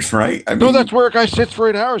 hours, right? I mean, no, that's where a guy sits for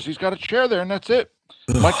 8 hours. He's got a chair there, and that's it.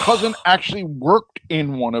 My cousin actually worked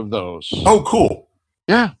in one of those. Oh, cool.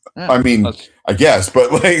 Yeah. I mean, I guess,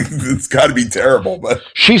 but like, it's got to be terrible. But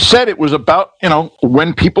she said it was about,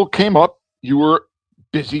 when people came up, you were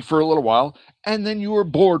busy for a little while, and then you were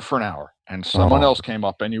bored for an hour, and someone else came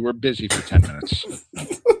up, and you were busy for 10 minutes.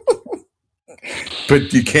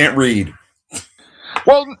 But you can't read.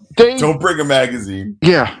 Well, they don't bring a magazine.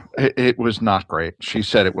 Yeah, it was not great. She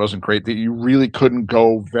said it wasn't great, that you really couldn't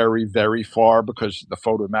go very, very far because the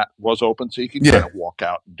photo mat was open, so you could kind of walk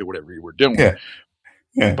out and do whatever you were doing.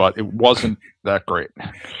 Yeah. But it wasn't that great.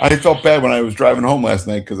 I felt bad when I was driving home last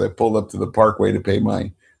night because I pulled up to the Parkway to pay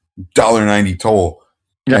my $1.90 toll.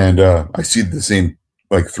 Yeah. And I see the same,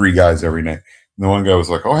 like, 3 guys every night. And the one guy was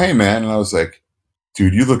like, "Oh, hey, man." And I was like,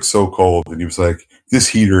 "Dude, you look so cold." And he was like, "This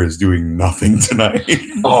heater is doing nothing tonight."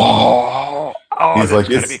 He's like,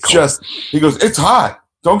 "It's just," he goes, "It's hot.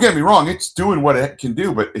 Don't get me wrong. It's doing what it can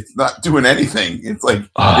do, but it's not doing anything. It's like,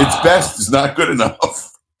 its best is not good enough."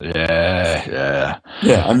 Yeah.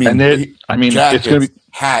 I mean, jackets, it's going to be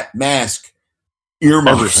hat, mask,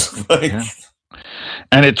 earmuffs.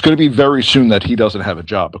 And it's going to be very soon that he doesn't have a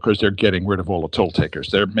job because they're getting rid of all the toll takers.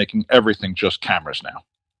 They're making everything just cameras now.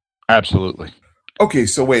 Absolutely. Okay,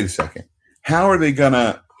 so wait a second. How are they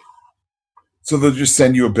gonna? So they'll just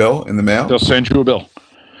send you a bill in the mail? They'll send you a bill.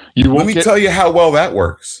 Let me tell you how well that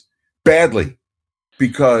works. Badly,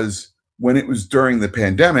 because when it was during the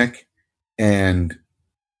pandemic, and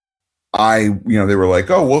they were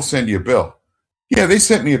like, "Oh, we'll send you a bill." Yeah, they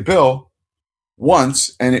sent me a bill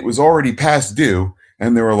once, and it was already past due,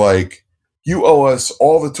 and they were like, you owe us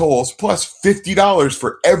all the tolls plus $50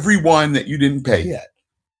 for every one that you didn't pay yet.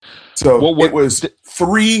 So it was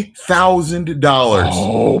 $3,000.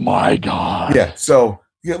 Oh my God. Yeah. So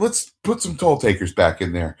yeah, let's put some toll takers back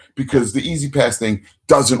in there because the Easy Pass thing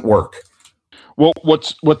doesn't work. Well,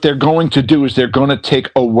 what they're going to do is they're going to take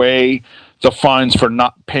away the fines for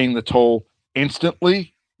not paying the toll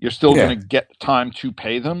instantly. You're still going to get time to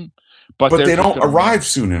pay them, but they don't arrive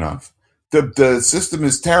soon enough. The system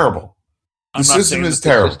is terrible. The system is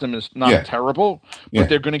terrible. The system is not terrible, but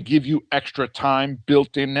they're going to give you extra time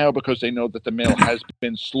built in now because they know that the mail has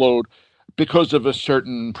been slowed because of a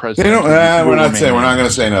certain president. We're not going to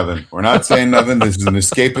say nothing. We're not saying nothing. This is an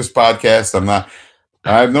escapist podcast.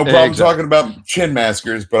 I have no problem talking about chin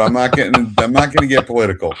maskers, but I'm not going to get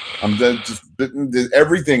political. I'm just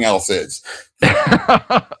everything else is.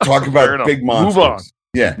 Talk about big monsters. Move on.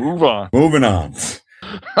 Yeah. Move on. Moving on.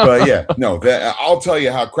 But yeah, no, I'll tell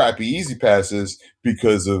you how crappy Easy Pass is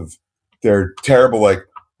because of their terrible, like,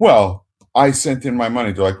 well, I sent in my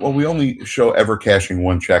money. They're like, well, we only show ever cashing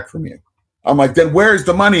one check from you. I'm like, then where's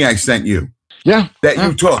the money I sent you? Yeah. That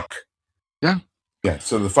you took. Yeah. Yeah.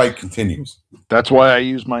 So the fight continues. That's why I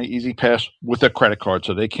use my Easy Pass with a credit card.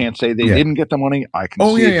 So they can't say they didn't get the money. I can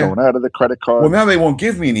see it going out of the credit card. Well, now they won't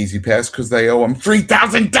give me an Easy Pass because they owe them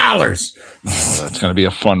 $3,000. Oh, that's going to be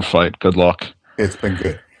a fun fight. Good luck. It's been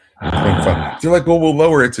good. It's been fun. They're like, well, we'll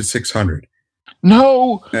lower it to $600.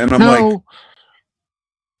 No. And I'm like,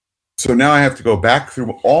 so now I have to go back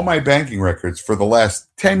through all my banking records for the last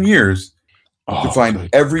 10 years to find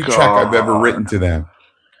every check I've ever written to them.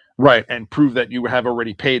 Right, and prove that you have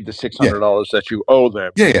already paid the $600 that you owe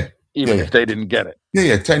them. Yeah. Even if they didn't get it.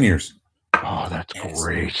 Yeah, 10 years. Oh, that's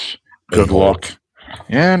great. Good luck.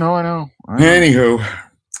 Yeah, no, I know. Anywho,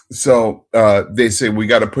 so they say we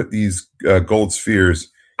got to put these gold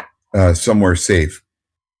spheres somewhere safe.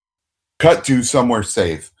 Cut to somewhere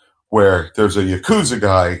safe where there's a Yakuza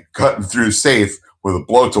guy cutting through safe with a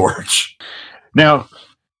blowtorch. Now,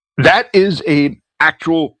 that is an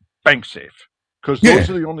actual bank safe because those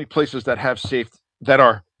are the only places that have safe that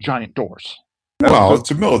are giant doors. Well,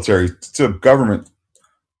 it's a military, it's a government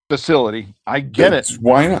facility. I get it.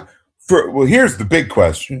 Why not? Well, here's the big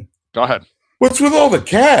question. Go ahead. What's with all the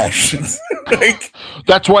cash?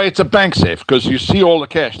 That's why it's a bank safe because you see all the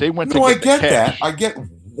cash. They went to get I get the cash. that. I get.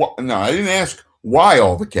 No, I didn't ask why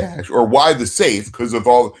all the cash or why the safe because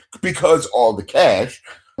all the cash.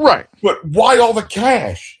 Right. But why all the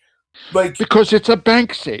cash? Like because it's a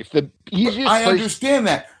bank safe. The easiest. I understand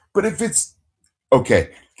that, but if it's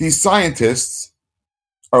okay, these scientists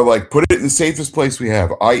are like, put it in the safest place we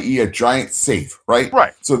have, i.e. a giant safe, right?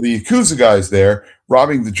 Right. So the Yakuza guy's there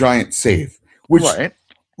robbing the giant safe, which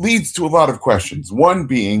leads to a lot of questions. One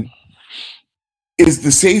being, is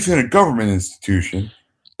the safe in a government institution?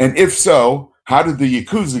 And if so, how did the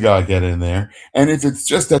Yakuza guy get in there? And if it's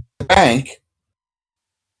just a bank,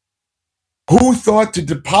 who thought to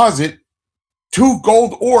deposit 2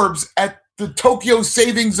 gold orbs at the Tokyo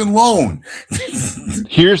Savings and Loan?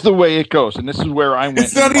 Here's the way it goes, and this is where I went.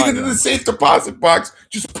 It's not even in the safe deposit box.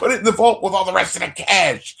 Just put it in the vault with all the rest of the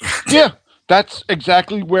cash. Yeah, that's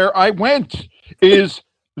exactly where I went.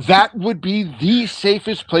 That would be the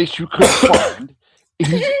safest place you could find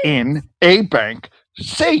is in a bank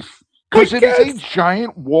safe because it is a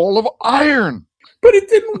giant wall of iron. But it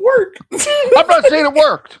didn't work. I'm not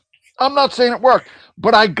saying it worked.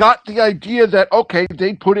 But I got the idea that, okay,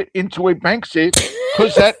 they put it into a bank safe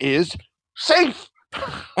because that is safe.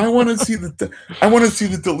 I want to see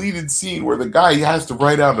the deleted scene where the guy has to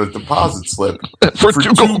write out a deposit slip for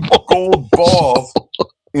 2 gold balls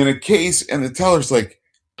in a case, and the teller's like,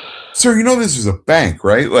 "Sir, you know this is a bank,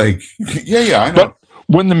 right?" Like, yeah, I know. But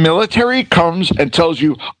when the military comes and tells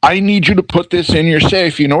you, "I need you to put this in your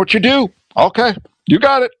safe," you know what you do? Okay, you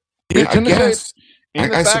got it. It's in the safe.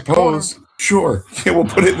 I suppose. Corner. Sure. Yeah, we'll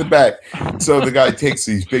put it in the back. So the guy takes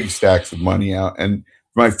these big stacks of money out, and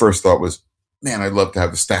my first thought was, man, I'd love to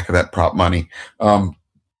have a stack of that prop money. Yeah.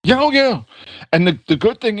 And the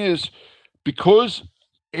good thing is, because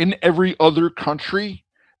in every other country,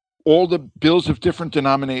 all the bills of different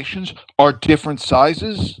denominations are different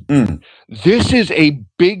sizes. This is a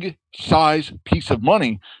big size piece of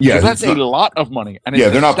money. Yeah, so that's a lot of money. And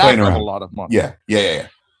it's they're not playing around. A lot of money. Yeah.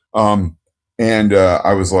 And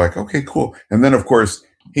I was like, okay, cool. And then, of course,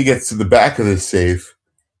 he gets to the back of the safe,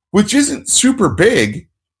 which isn't super big.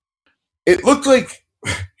 It looked like,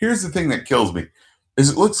 here's the thing that kills me,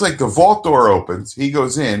 is it looks like the vault door opens, he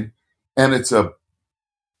goes in, and it's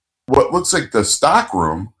what looks like the stock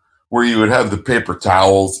room where you would have the paper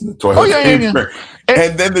towels and the toilet paper. Yeah.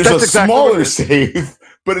 And then there's a smaller safe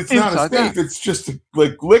but it's not a Inside safe. that. It's just a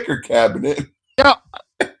liquor cabinet. Yeah.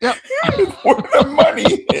 Where the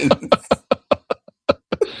money is.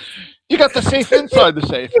 You got the safe inside the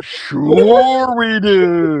safe. Sure we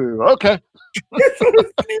do. Okay. It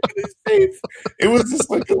wasn't even a safe. It was just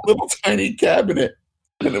like a little tiny cabinet.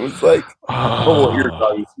 And it was like, oh, here's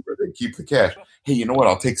obviously where they keep the cash. Hey, you know what?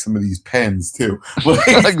 I'll take some of these pens too.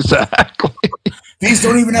 Like, Exactly. these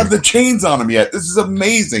don't even have the chains on them yet. This is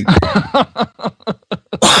amazing.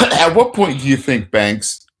 At what point do you think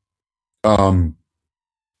banks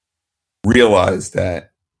realize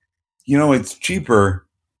that, it's cheaper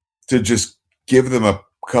to just give them a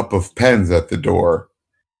cup of pens at the door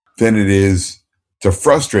than it is to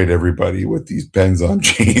frustrate everybody with these pens on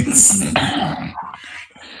chains?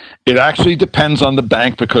 It actually depends on the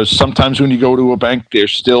bank, because sometimes when you go to a bank,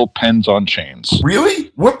 there's still pens on chains.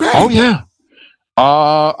 Really? What bank? Oh, yeah.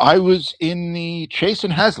 I was in the Chase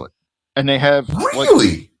and Hazlitt, and they have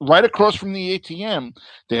right across from the ATM,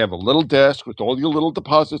 they have a little desk with all your little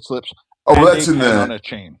deposit slips. Oh, that's on a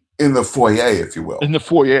chain. In the foyer, if you will. In the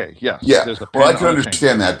foyer, yes. Yeah. There's a pen well, I can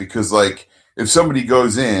understand that, because if somebody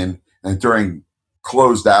goes in and during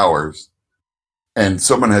closed hours and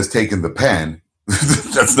someone has taken the pen,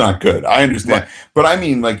 that's not good. I understand. Right. But I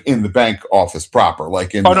mean, in the bank office proper, no.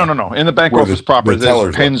 In the bank office proper,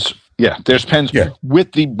 there's pens. Yeah, there's pens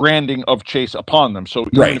with the branding of Chase upon them. So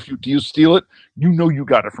even if you steal it, you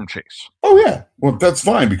got it from Chase. Oh, yeah. Well, that's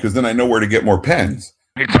fine, because then I know where to get more pens.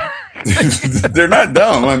 They're not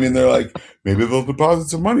dumb. I mean, they're like, maybe they'll deposit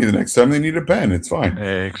some money the next time they need a pen. It's fine.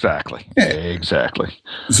 Exactly. Yeah. Exactly.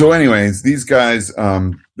 So anyways, these guys,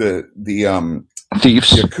 the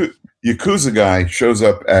thieves. Yakuza guy shows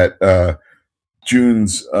up at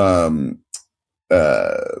June's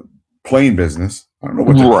plane business. I don't know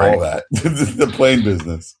what to call that. The plane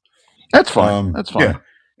business. That's fine. That's fine. Yeah.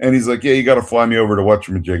 And he's like, yeah, you got to fly me over to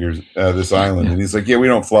whatchamajiggers, this island. And he's like, yeah, we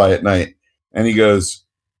don't fly at night. And he goes,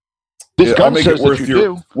 I'll make it worth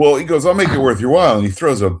your. Well, he goes, I'll make it worth your while. And he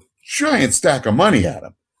throws a giant stack of money at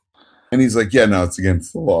him. And he's like, yeah, no, it's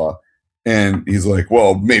against the law. And he's like,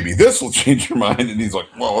 well, maybe this will change your mind. And he's like,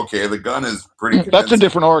 well, okay, the gun is pretty convincing. That's a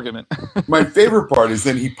different argument. My favorite part is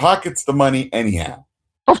then he pockets the money anyhow.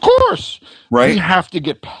 Of course. Right? You have to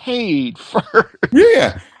get paid first.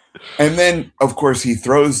 Yeah. And then, of course, he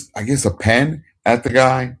throws, I guess, a pen at the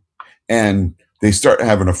guy. And they start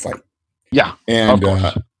having a fight. Yeah. And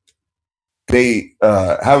they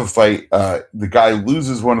have a fight. The guy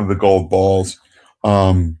loses one of the gold balls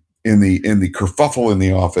in the kerfuffle in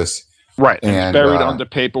the office. Right. And it's buried under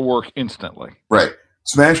paperwork instantly. Right.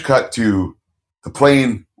 Smash cut to the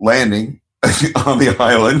plane landing on the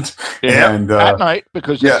island. Yeah, and at night,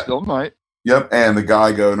 because it's still night. Yep. And the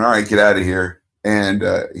guy going, all right, get out of here. And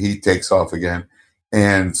he takes off again.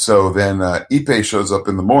 And so then Ippei shows up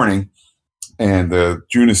in the morning, and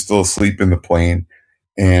June is still asleep in the plane.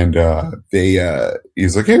 And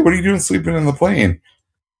he's like, hey, what are you doing sleeping in the plane?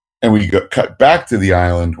 And we cut back to the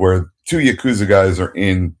island where two Yakuza guys are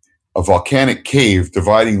in a volcanic cave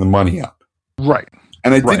dividing the money up. Right.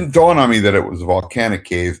 And it didn't dawn on me that it was a volcanic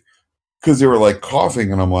cave, because they were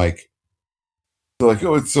coughing, and I'm like, they're like,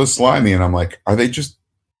 oh, it's so slimy. And I'm like, are they just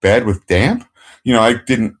bad with damp?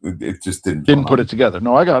 It just didn't put it together.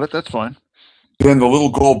 No, I got it. That's fine. Then the little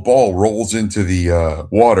gold ball rolls into the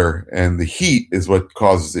water, and the heat is what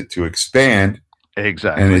causes it to expand.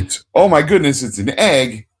 Exactly. And it's, oh my goodness, it's an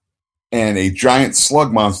egg, and a giant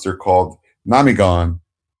slug monster called Namigon.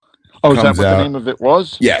 Oh, is that what the name of it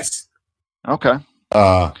was? Yes. Okay.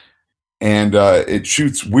 And it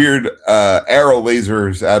shoots weird arrow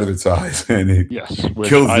lasers out of its eyes, and it kills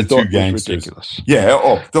the two gangsters. Ridiculous.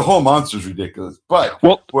 Yeah. The whole monster's ridiculous. But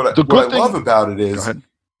what I love about it is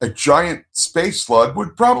a giant space slug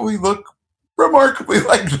would probably look remarkably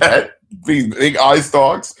like that. Big eye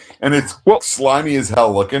stalks, and it's slimy as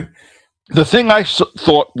hell looking. The thing I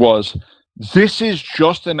thought was, this is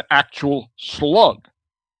just an actual slug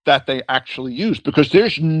that they actually use, because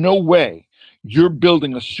there's no way you're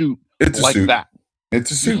building a suit like that. It's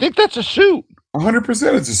a suit. You think that's a suit?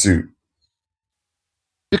 100% it's a suit.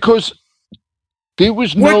 Because there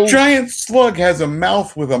was no... What giant slug has a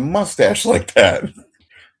mouth with a mustache like that?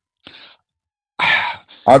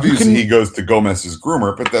 Obviously, he goes to Gomez's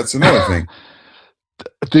groomer, but that's another thing.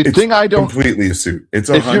 The thing I don't... completely a suit. It's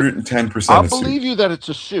 110% a suit. I'll believe you that it's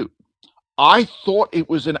a suit. I thought it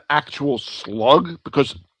was an actual slug,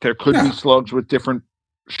 because there could be slugs with different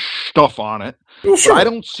stuff on it. Well, sure. But I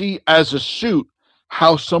don't see as a suit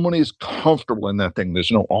how someone is comfortable in that thing. There's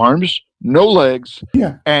no arms, no legs,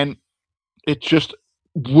 and it just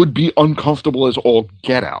would be uncomfortable as all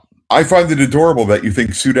get out. I find it adorable that you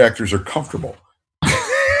think suit actors are comfortable.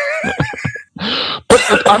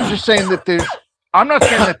 But I'm just saying that I'm not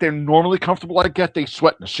saying that they're normally comfortable. I get they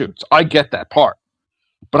sweat in the suits. I get that part.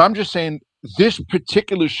 But I'm just saying this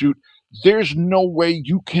particular suit, there's no way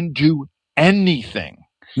you can do anything.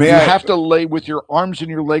 You have to lay with your arms and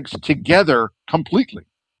your legs together completely.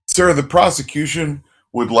 Sir, the prosecution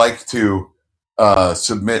would like to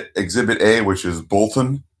submit Exhibit A, which is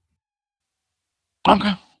Bolton.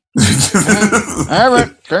 Okay. All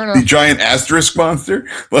right, fair enough. The giant asterisk monster.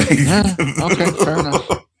 Okay, fair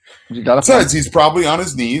enough. You got Besides, he's probably on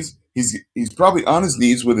his knees. He's probably on his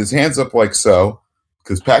knees with his hands up like so,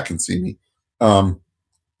 because Pat can see me.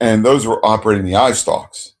 And those were operating the eye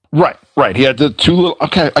stalks. Right. He had the two little.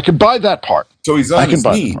 Okay, I can buy that part. So he's on his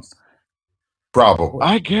knees. Probably.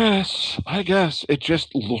 I guess. It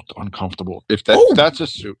just looked uncomfortable. If that's a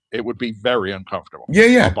suit, it would be very uncomfortable.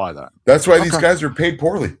 Yeah. I'll buy that. That's why these guys are paid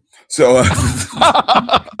poorly. So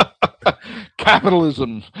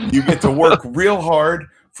capitalism. You get to work real hard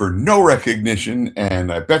for no recognition,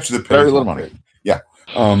 and I bet you the pay very little money. Yeah.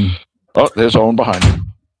 There's Owen behind you.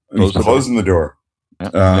 He's closing the door.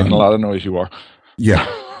 Yeah, making a lot of noise. You are. Yeah.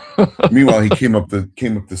 Meanwhile, he came up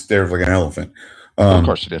the stairs like an elephant. Of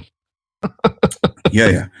course he did.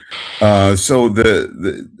 Yeah. So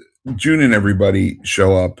the June and everybody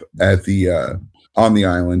show up at the on the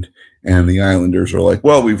island, and the islanders are like,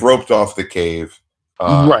 "Well, we've roped off the cave.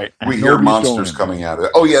 Right. We hear monsters coming out of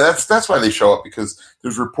it. Oh yeah, that's why they show up, because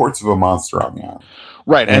there's reports of a monster on the island.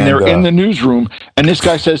 Right, and they're in the newsroom, and this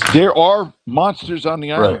guy says there are monsters on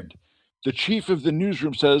the island. Right. The chief of the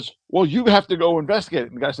newsroom says, "Well, you have to go investigate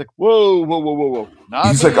it." And the guy's like, "Whoa.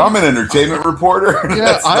 He's like, "I'm an entertainment reporter."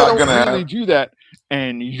 Yeah, I don't really do that.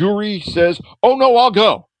 And Yuri says, "Oh no, I'll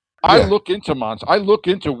go. I look into monsters. I look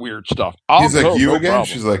into weird stuff." He's like, "You again?" Problem.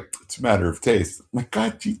 She's like, "It's a matter of taste." I'm like,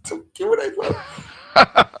 God, you don't get what I love.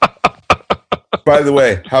 By the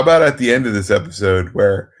way, how about at the end of this episode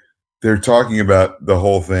where they're talking about the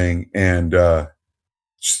whole thing and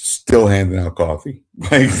still handing out coffee?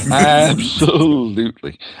 Like,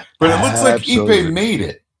 absolutely. But it looks like Ipe made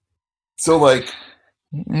it. So like,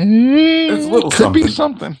 there's a little could be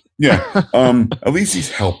something. Yeah. At least he's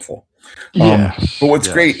helpful. Yes. But what's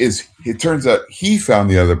great is it turns out he found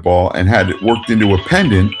the other ball and had it worked into a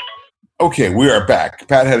pendant. Okay, we are back.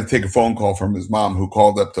 Pat had to take a phone call from his mom, who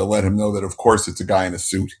called up to let him know that, of course, it's a guy in a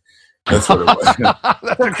suit. That's what it was.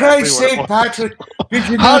 For Christ's sake, Patrick,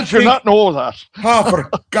 how did you not know that? Oh, for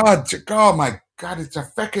God, oh my God, it's a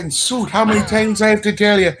fucking suit. How many times I have to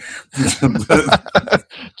tell you?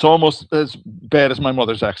 It's almost as bad as my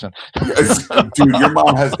mother's accent. Dude, your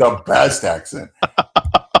mom has the best accent.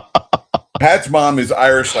 Pat's mom is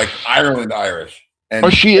Irish, like Ireland Irish.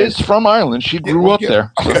 And she is from Ireland. She grew up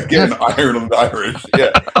there. Again, Ireland Irish.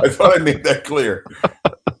 Yeah, I thought I made that clear.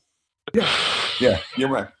 Yeah, you're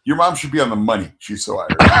right. Your mom should be on the money. She's so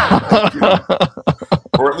Irish.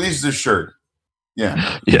 Or at least the shirt.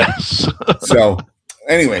 Yeah. Yes. So,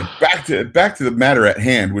 anyway, back to the matter at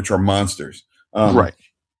hand, which are monsters. Right.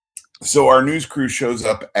 So our news crew shows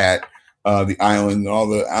up at the island, and all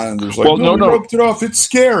the islanders like, we roped it off. It's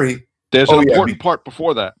scary. There's an important part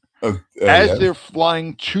before that. As they're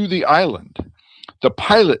flying to the island, the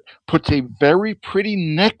pilot puts a very pretty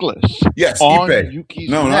necklace on Ipe.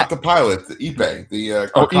 Yuki's neck. Not the pilot, the Ipe,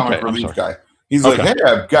 the comic relief guy. He's like, "Hey,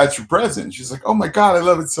 I've got your present." She's like, "Oh my God, I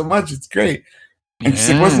love it so much. It's great." And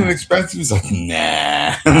she's like, "Wasn't it expensive?" He's like,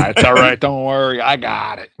 "Nah." It's all right. Don't worry. I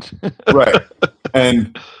got it. Right.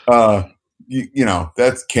 And, you know,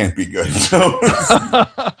 that can't be good. So,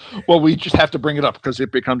 well, we just have to bring it up because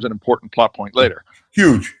it becomes an important plot point later.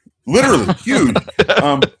 Huge. Literally huge.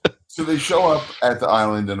 So they show up at the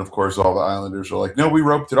island, and of course all the islanders are like, "No, we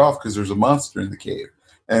roped it off because there's a monster in the cave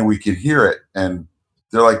and we could hear it." And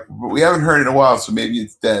they're like, "We haven't heard it in a while, so maybe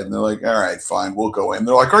it's dead." And they're like, "All right, fine, we'll go in."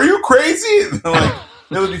 They're like, "Are you crazy?" And they're like,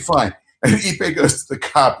 "It'll be fine." And Ipe goes to the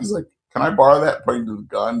cop. He's like, "Can I borrow that?" Pointing to the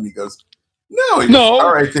gun. And he goes, "No." He goes,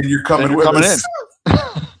 "All right, then you're coming with us."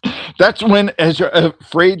 That's when, as you're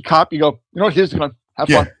afraid cop, you go, "You know what? Here's the gun. Have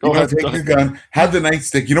fun. Go ahead. Take your gun. Have the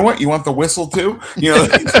nightstick. You know what? You want the whistle too? You know,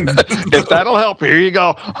 if that'll help, here you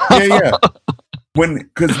go." Yeah.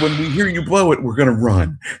 Because when we hear you blow it, we're gonna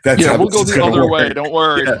run. That's how we'll go the other way. Don't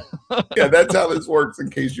worry. Yeah, that's how this works. In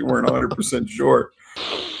case you weren't 100% sure.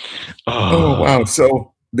 Oh wow!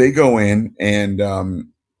 So they go in and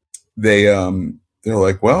they're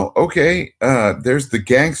like, "Well, okay, there's the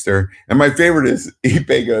gangster." And my favorite is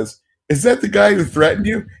Ipe goes, "Is that the guy who threatened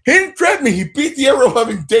you?" "He didn't threaten me. He beat the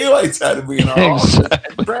ever-loving daylights out of me in our office and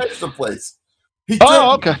trashed the place."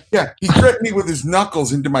 Okay. Yeah, he threatened me with his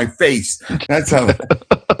knuckles into my face. That's how.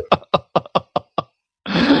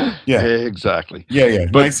 Yeah, exactly. Yeah.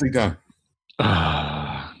 But, nicely done.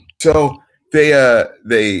 So they're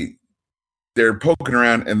poking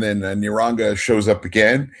around, and then Niranga shows up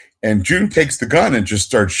again, and June takes the gun and just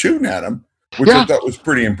starts shooting at him, which I thought was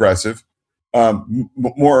pretty impressive.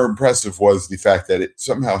 More impressive was the fact that it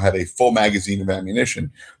somehow had a full magazine of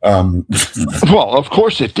ammunition. Well, of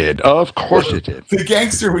course it did. Of course it did. The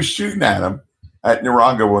gangster was shooting at him, at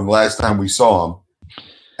Niranga, when the last time we saw him.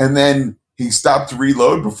 And then he stopped to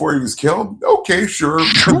reload before he was killed. Okay, sure.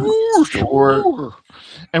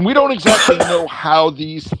 And we don't exactly know how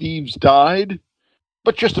these thieves died,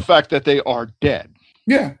 but just the fact that they are dead.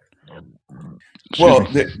 Yeah. Sorry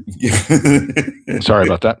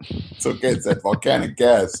about that. It's okay. It's that volcanic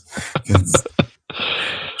gas.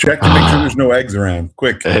 Check to make sure there's no eggs around.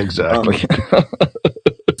 Quick. Exactly.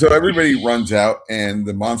 So everybody runs out, and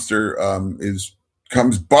the monster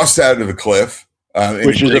busts out of the cliff.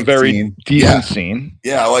 Which is a very decent scene.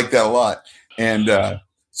 Yeah, I like that a lot. And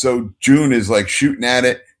so June is like shooting at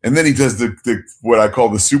it, and then he does the what I call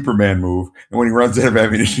the Superman move. And when he runs out of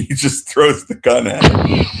ammunition, he just throws the gun at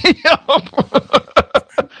him.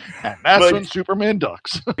 And that's when Superman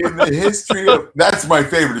ducks. In the history of that's my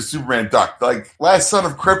favorite is Superman duck. Like Last Son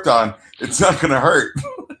of Krypton, it's not going to hurt.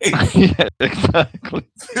 Yeah, exactly.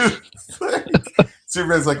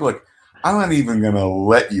 Superman's like, look, I'm not even going to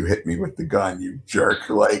let you hit me with the gun, you jerk.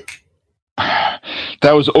 Like,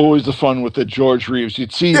 that was always the fun with the George Reeves.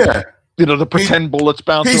 You'd see, the pretend bullets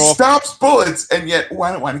bouncing off. He stops bullets, and yet,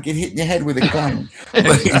 I don't want to get hit in the head with a gun.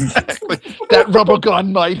 Exactly. That rubber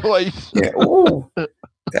gun night hoist. Yeah, ooh, that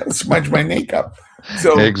would smudge my makeup.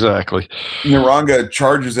 So exactly. Niranga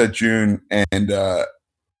charges at June, and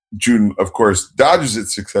June, of course, dodges it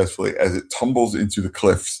successfully as it tumbles into the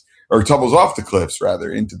cliffs. Or tumbles off the cliffs,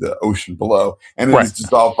 rather, into the ocean below, and it is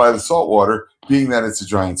dissolved by the salt water, being that it's a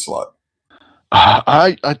giant slug.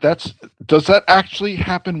 Does that actually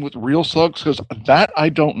happen with real slugs? Because that I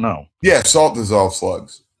don't know. Yeah, salt dissolves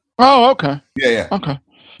slugs. Oh, okay. Yeah. Okay.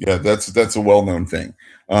 Yeah, that's a well-known thing.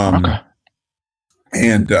 Okay.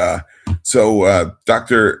 And so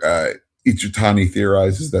Dr. Ichitani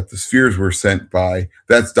theorizes that the spheres were sent by.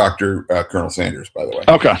 That's Dr. Colonel Sanders, by the way.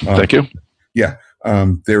 Okay, thank you. Yeah.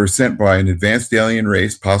 They were sent by an advanced alien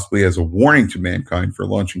race, possibly as a warning to mankind for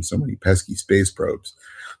launching so many pesky space probes.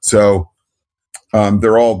 So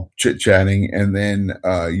they're all chit-chatting, and then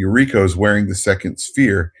Yuriko's wearing the second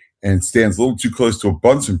sphere and stands a little too close to a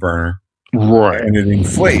Bunsen burner. Right. And it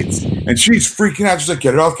inflates. And she's freaking out. She's like,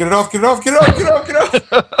 get it off, get it off, get it off, get it off, get it off, get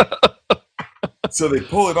it off. So they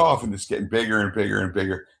pull it off, and it's getting bigger and bigger and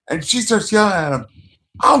bigger. And she starts yelling at him,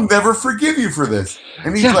 I'll never forgive you for this.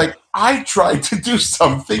 And he's like, I tried to do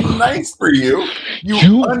something nice for you.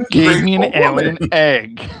 You gave me an alien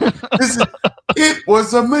egg. It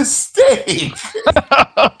was a mistake.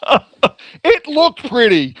 It looked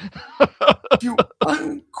pretty. You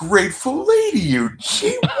ungrateful lady,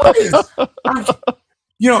 she was.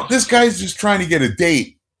 This guy's just trying to get a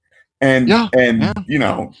date. And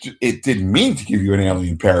it didn't mean to give you an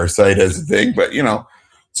alien parasite as a thing, but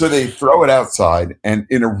so they throw it outside, and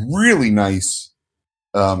in a really nice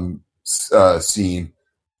scene,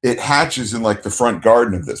 it hatches in like the front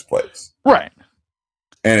garden of this place. Right.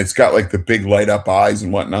 And it's got like the big light up eyes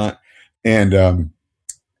and whatnot. And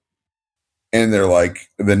they're like,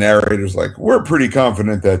 the narrator's like, we're pretty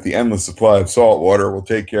confident that the endless supply of salt water will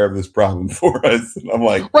take care of this problem for us. And I'm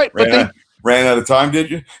like, right, ran out of time, did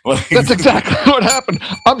you? Like, that's exactly what happened.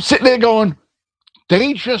 I'm sitting there going,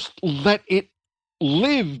 they just let it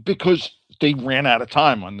live because they ran out of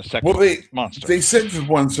time on the second monster. They said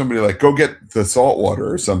to somebody like, go get the salt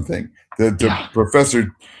water or something. The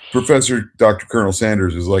Professor Dr. Colonel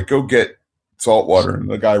Sanders is like, go get salt water, and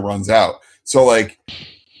the guy runs out. So like,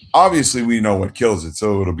 obviously we know what kills it,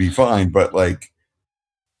 so it'll be fine. But like,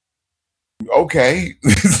 okay,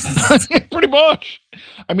 pretty much.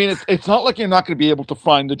 I mean, it's not like you're not going to be able to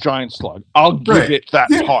find the giant slug. I'll give it that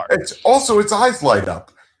part. Its eyes light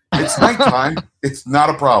up. It's nighttime. It's not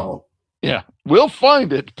a problem. Yeah, we'll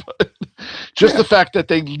find it. But just the fact that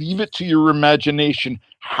they leave it to your imagination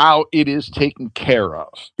how it is taken care of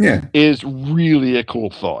is really a cool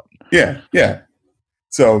thought. Yeah.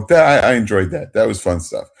 So I enjoyed that. That was fun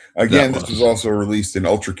stuff. Again, this was also released in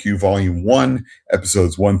Ultra Q Volume 1,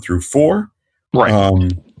 episodes 1 through 4.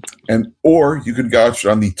 Right. Or you could watch it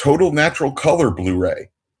on the Total Natural Color Blu-ray,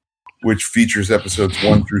 which features episodes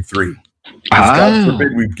 1 through 3. God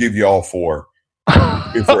forbid we give you all 4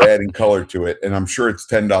 if we're adding color to it, and I'm sure it's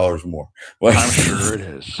 $10 more. Like, I'm sure it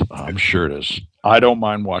is. I'm sure it is. I don't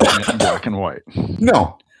mind watching it in black and white.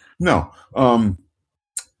 No.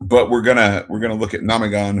 But we're gonna look at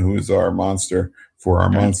Namagan, who is our monster for our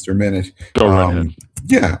Monster Minute. Go right ahead.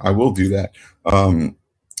 Yeah, I will do that. Let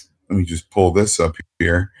me just pull this up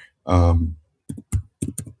here.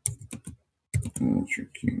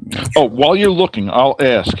 While you're looking, I'll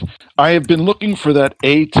ask. I have been looking for that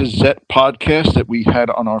A to Z podcast that we had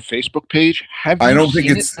on our Facebook page. I don't think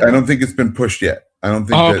it's been pushed yet. I don't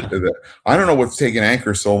think that I don't know what's taking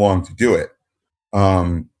Anchor so long to do it.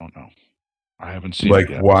 I don't know. I haven't seen like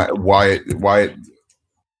it yet. why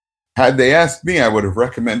had they asked me, I would have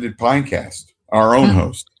recommended Pinecast, our own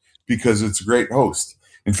host, because it's a great host.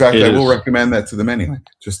 In fact, I will recommend that to them anyway,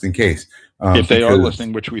 just in case. If they are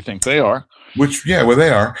listening, which we think they are. They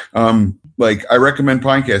are. I recommend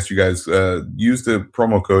Pinecast, you guys. Use the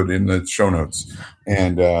promo code in the show notes,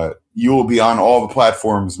 and you will be on all the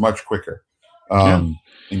platforms much quicker,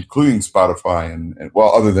 including Spotify and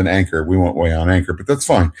other than Anchor. We won't weigh on Anchor, but that's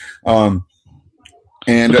fine. And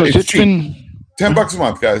it's cheap. $10 a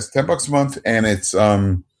month, guys. $10 a month, and it's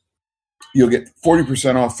you'll get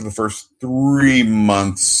 40% off for the first 3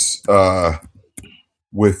 months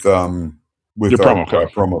with your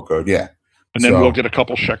promo code. Yeah. And then we'll get a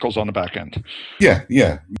couple shekels on the back end. Yeah.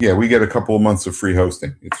 We get a couple of months of free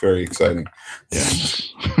hosting. It's very exciting. Yeah.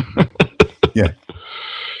 Yeah.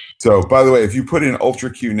 So, by the way, if you put in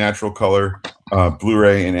Ultra Q Natural Color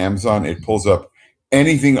Blu-ray in Amazon, it pulls up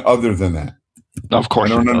anything other than that. Of course.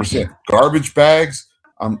 I don't understand. Garbage bags.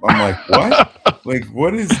 I'm like, what? Like,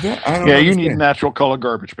 what is that? I don't understand. You need natural color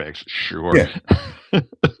garbage bags. Sure. Yeah.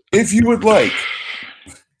 If you would like,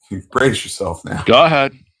 brace yourself now. Go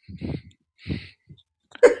ahead.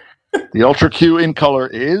 The Ultra Q in color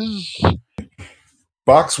is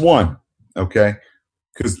box 1, okay?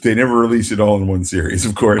 Because they never release it all in one series,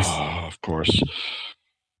 of course. Oh, of course.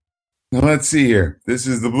 Now let's see here. This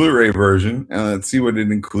is the Blu-ray version, and let's see what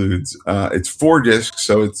it includes. It's 4 discs,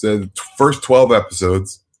 so it's the first 12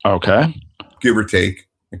 episodes. Okay. Give or take.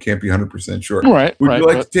 I can't be 100% sure. Right. Would you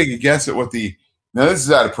like to take a guess at what the... Now, this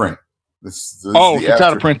is out of print. This if it's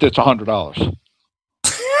out of print, it's $100.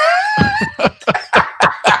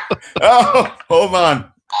 Oh, hold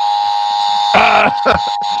on.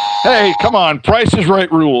 Hey, come on. Price is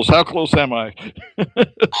Right rules. How close am I?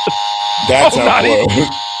 That's how close.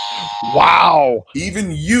 Wow. Even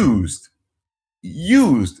used,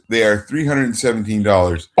 they are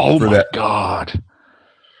 $317 for that. Oh, God.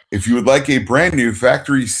 If you would like a brand new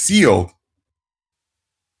factory sealed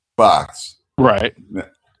box. Right.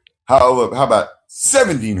 How about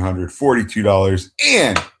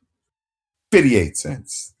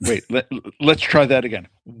 $1,742.58? Wait, let's try that again.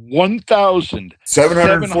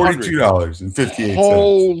 $1,742.58.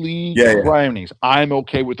 Holy criminies. I'm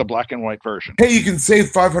okay with the black and white version. Hey, you can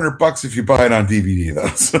save $500 if you buy it on DVD, though.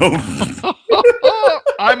 So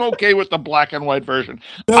I'm okay with the black and white version.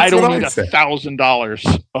 I don't need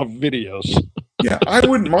 $1,000 of videos. Yeah, I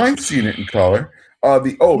wouldn't mind seeing it in color.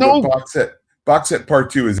 The box set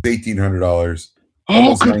part 2 is $1,800.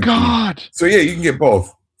 Oh, good God! So you can get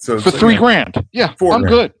both. So for $3,000. Yeah, $4,000.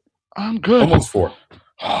 Good. I'm good. Almost 4.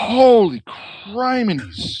 Holy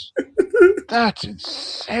criminies! That's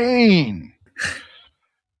insane.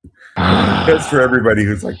 That's for everybody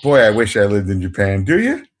who's like, boy, I wish I lived in Japan. Do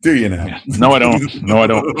you? Do you now? Yeah. No, I don't. No, I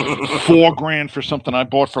don't. $4,000 for something I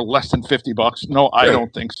bought for less than $50. No, I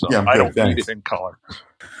don't think so. Yeah, I don't need it in color.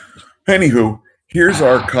 Anywho, here's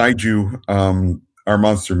our kaiju, our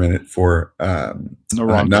monster minute for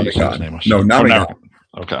Namigan. Namigan.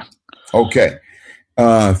 Okay.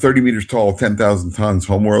 30 meters tall, 10,000 tons,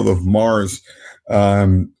 homeworld of Mars.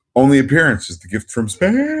 Only appearance is the gift from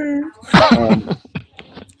space.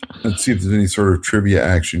 Let's see if there's any sort of trivia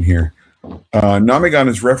action here. Namigan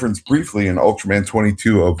is referenced briefly in Ultraman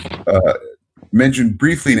 22 mentioned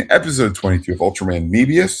briefly in episode 22 of Ultraman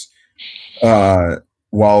Mebius,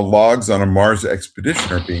 while logs on a Mars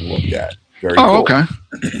expedition are being looked at. Very cool. Okay.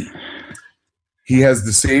 He has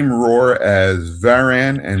the same roar as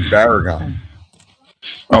Varan and Baragon.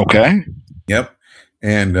 Okay. Yep.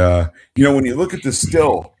 And, when you look at the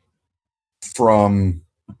still from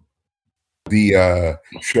the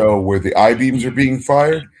show where the I-beams are being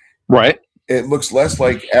fired, right, it looks less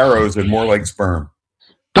like arrows and more like sperm.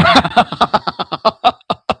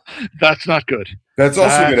 That's not good. That's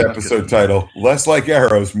also a good episode title. Less like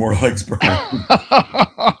arrows, more like sperm.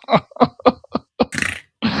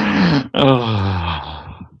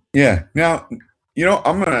 Yeah. Now,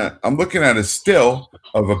 I'm looking at a still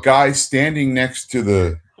of a guy standing next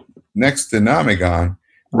to Namigan.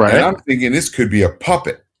 Right. And I'm thinking this could be a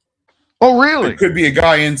puppet. Oh, really? It could be a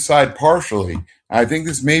guy inside partially. I think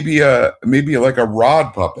this may be like a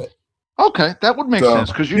rod puppet. Okay, that would make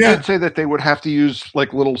sense because you did say that they would have to use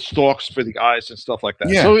like little stalks for the eyes and stuff like that.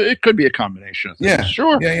 Yeah. So it could be a combination of things. Yeah.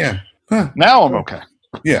 Sure. Yeah. Huh. Now I'm okay.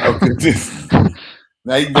 Yeah. Okay.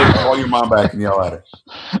 Now you can go call your mom back and yell at her.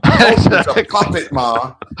 Exactly. Oh, it's a puppet,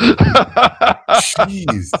 Ma.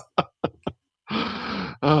 Jeez.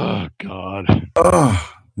 Oh God.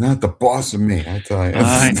 Oh, not the boss of me, I tell you.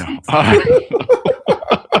 I know.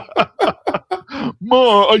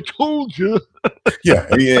 Ma, I told you. Yeah,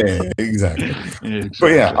 exactly.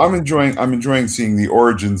 But yeah, I'm enjoying seeing the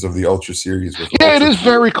origins of the Ultra series. It is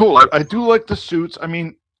very cool. I do like the suits. I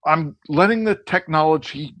mean, I'm letting the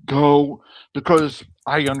technology go because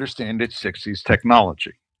I understand it's 60s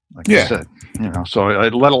technology. Like I said, so I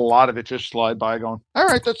let a lot of it just slide by going, all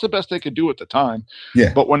right, that's the best they could do at the time.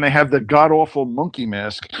 Yeah. But when they have the god-awful monkey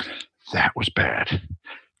mask, that was bad.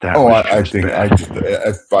 I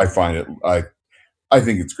find it, I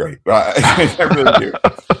think it's great. I really do.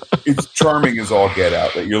 It's charming as all get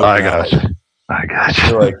out that you're looking at it. I got you.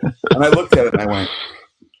 You're like, and I looked at it and I went,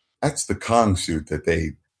 that's the Kong suit that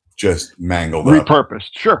they just mangled up. Repurposed,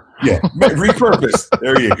 sure. Yeah, repurposed.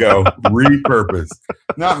 There you go. Repurposed.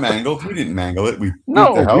 Not mangled. We didn't mangle it. We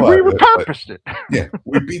repurposed it. Yeah,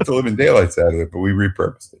 we beat the living daylights out of it, but we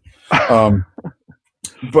repurposed it.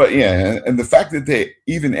 But yeah, and the fact that they,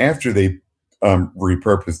 even after they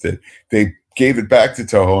repurposed it, they gave it back to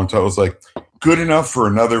Toho, and Toho's like, good enough for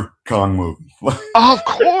another Kong movie. Of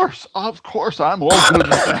course, I'm all good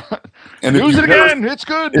with that. And use it again. It's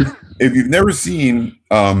good. If you've never seen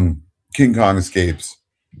King Kong Escapes,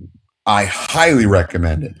 I highly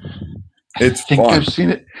recommend it. It's fun. I've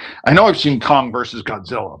seen it. I know I've seen Kong versus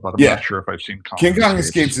Godzilla, but I'm not sure if I've seen Kong. King Kong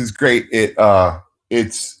Escapes is great. It's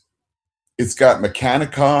got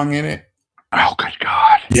Mechanic-Kong in it. Oh, good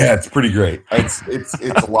God! Yeah, it's pretty great. It's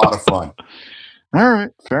a lot of fun. All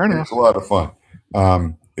right, fair enough. It's a lot of fun.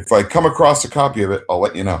 If I come across a copy of it, I'll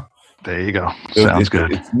let you know. There you go. Sounds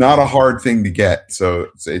good. It's not a hard thing to get, so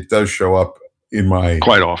it does show up in my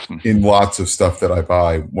quite often in lots of stuff that I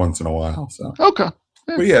buy once in a while. So okay,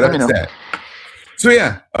 but yeah, that's that. So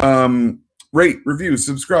yeah, rate, review,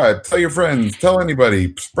 subscribe, tell your friends, tell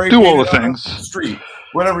anybody, spray, do all the things, street,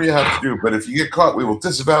 whatever you have to do. But if you get caught, we will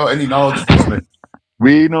disavow any knowledge of this.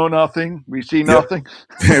 We know nothing. We see nothing.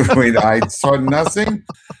 Wait, I saw nothing.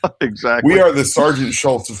 Exactly. We are the Sergeant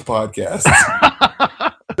Schultz of podcasts.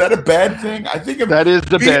 Is that a bad thing? I think that is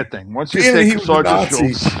the bad thing. Once you say Sergeant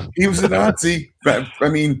Schultz, he was a Nazi. I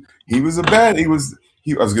mean, he was a bad. I was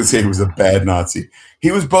going to say he was a bad Nazi. He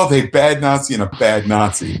was both a bad Nazi and a bad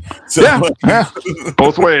Nazi. So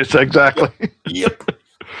both ways, exactly. Yep.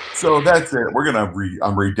 So that's it. We're gonna.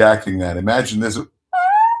 I'm redacting that. Imagine this.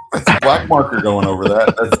 That's a black marker going over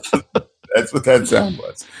that. That's what that sound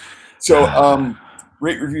was. So,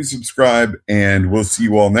 rate, review, subscribe, and we'll see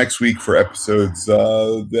you all next week for episodes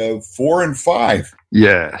 4 and 5.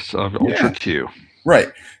 Yes, of Ultra Q.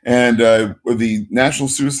 Right, and the National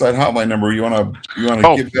Suicide Hotline number. You want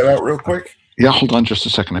to give that out real quick? Yeah, hold on just a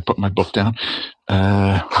second. I put my book down.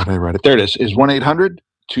 How did I write it? There it is. Is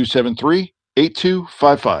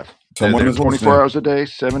 1-800-273-8255. Someone is 24 hours a day,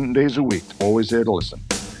 7 days a week. Always there to listen.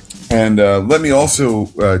 And let me also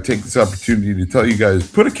take this opportunity to tell you guys,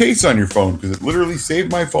 put a case on your phone because it literally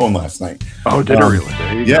saved my phone last night. Oh, did it really?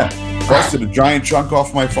 There you go. Busted a giant chunk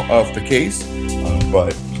off off the case,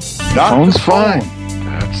 but not phone's fine.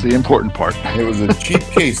 That's the important part. It was a cheap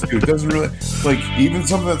case, dude. It doesn't really even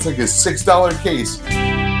something that's like a $6 case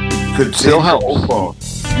could still help. Old phone.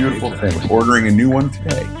 Beautiful thing. Ordering a new one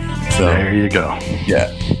today. So there you go. Yeah.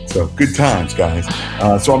 So good times, guys.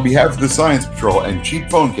 So on behalf of the Science Patrol and cheap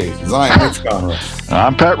phone cases, I am Rich Conroy.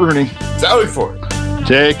 I'm Pat Rooney. Sally Ford.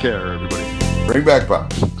 Take care, everybody. Bring back Bob.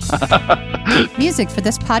 Music for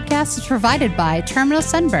this podcast is provided by Terminal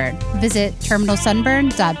Sunburn. Visit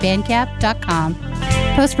terminalsunburn.bandcamp.com.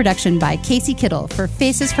 Post-production by Casey Kittle for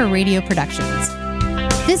Faces for Radio Productions.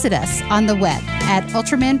 Visit us on the web at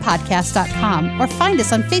ultramanpodcast.com or find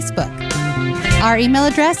us on Facebook. Our email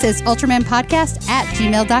address is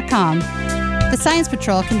ultramanpodcast@gmail.com. The Science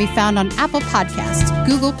Patrol can be found on Apple Podcasts,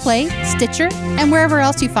 Google Play, Stitcher, and wherever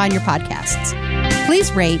else you find your podcasts.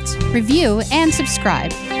 Please rate, review, and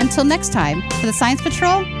subscribe. Until next time, for the Science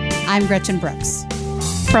Patrol, I'm Gretchen Brooks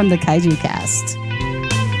from the Kaiju Cast.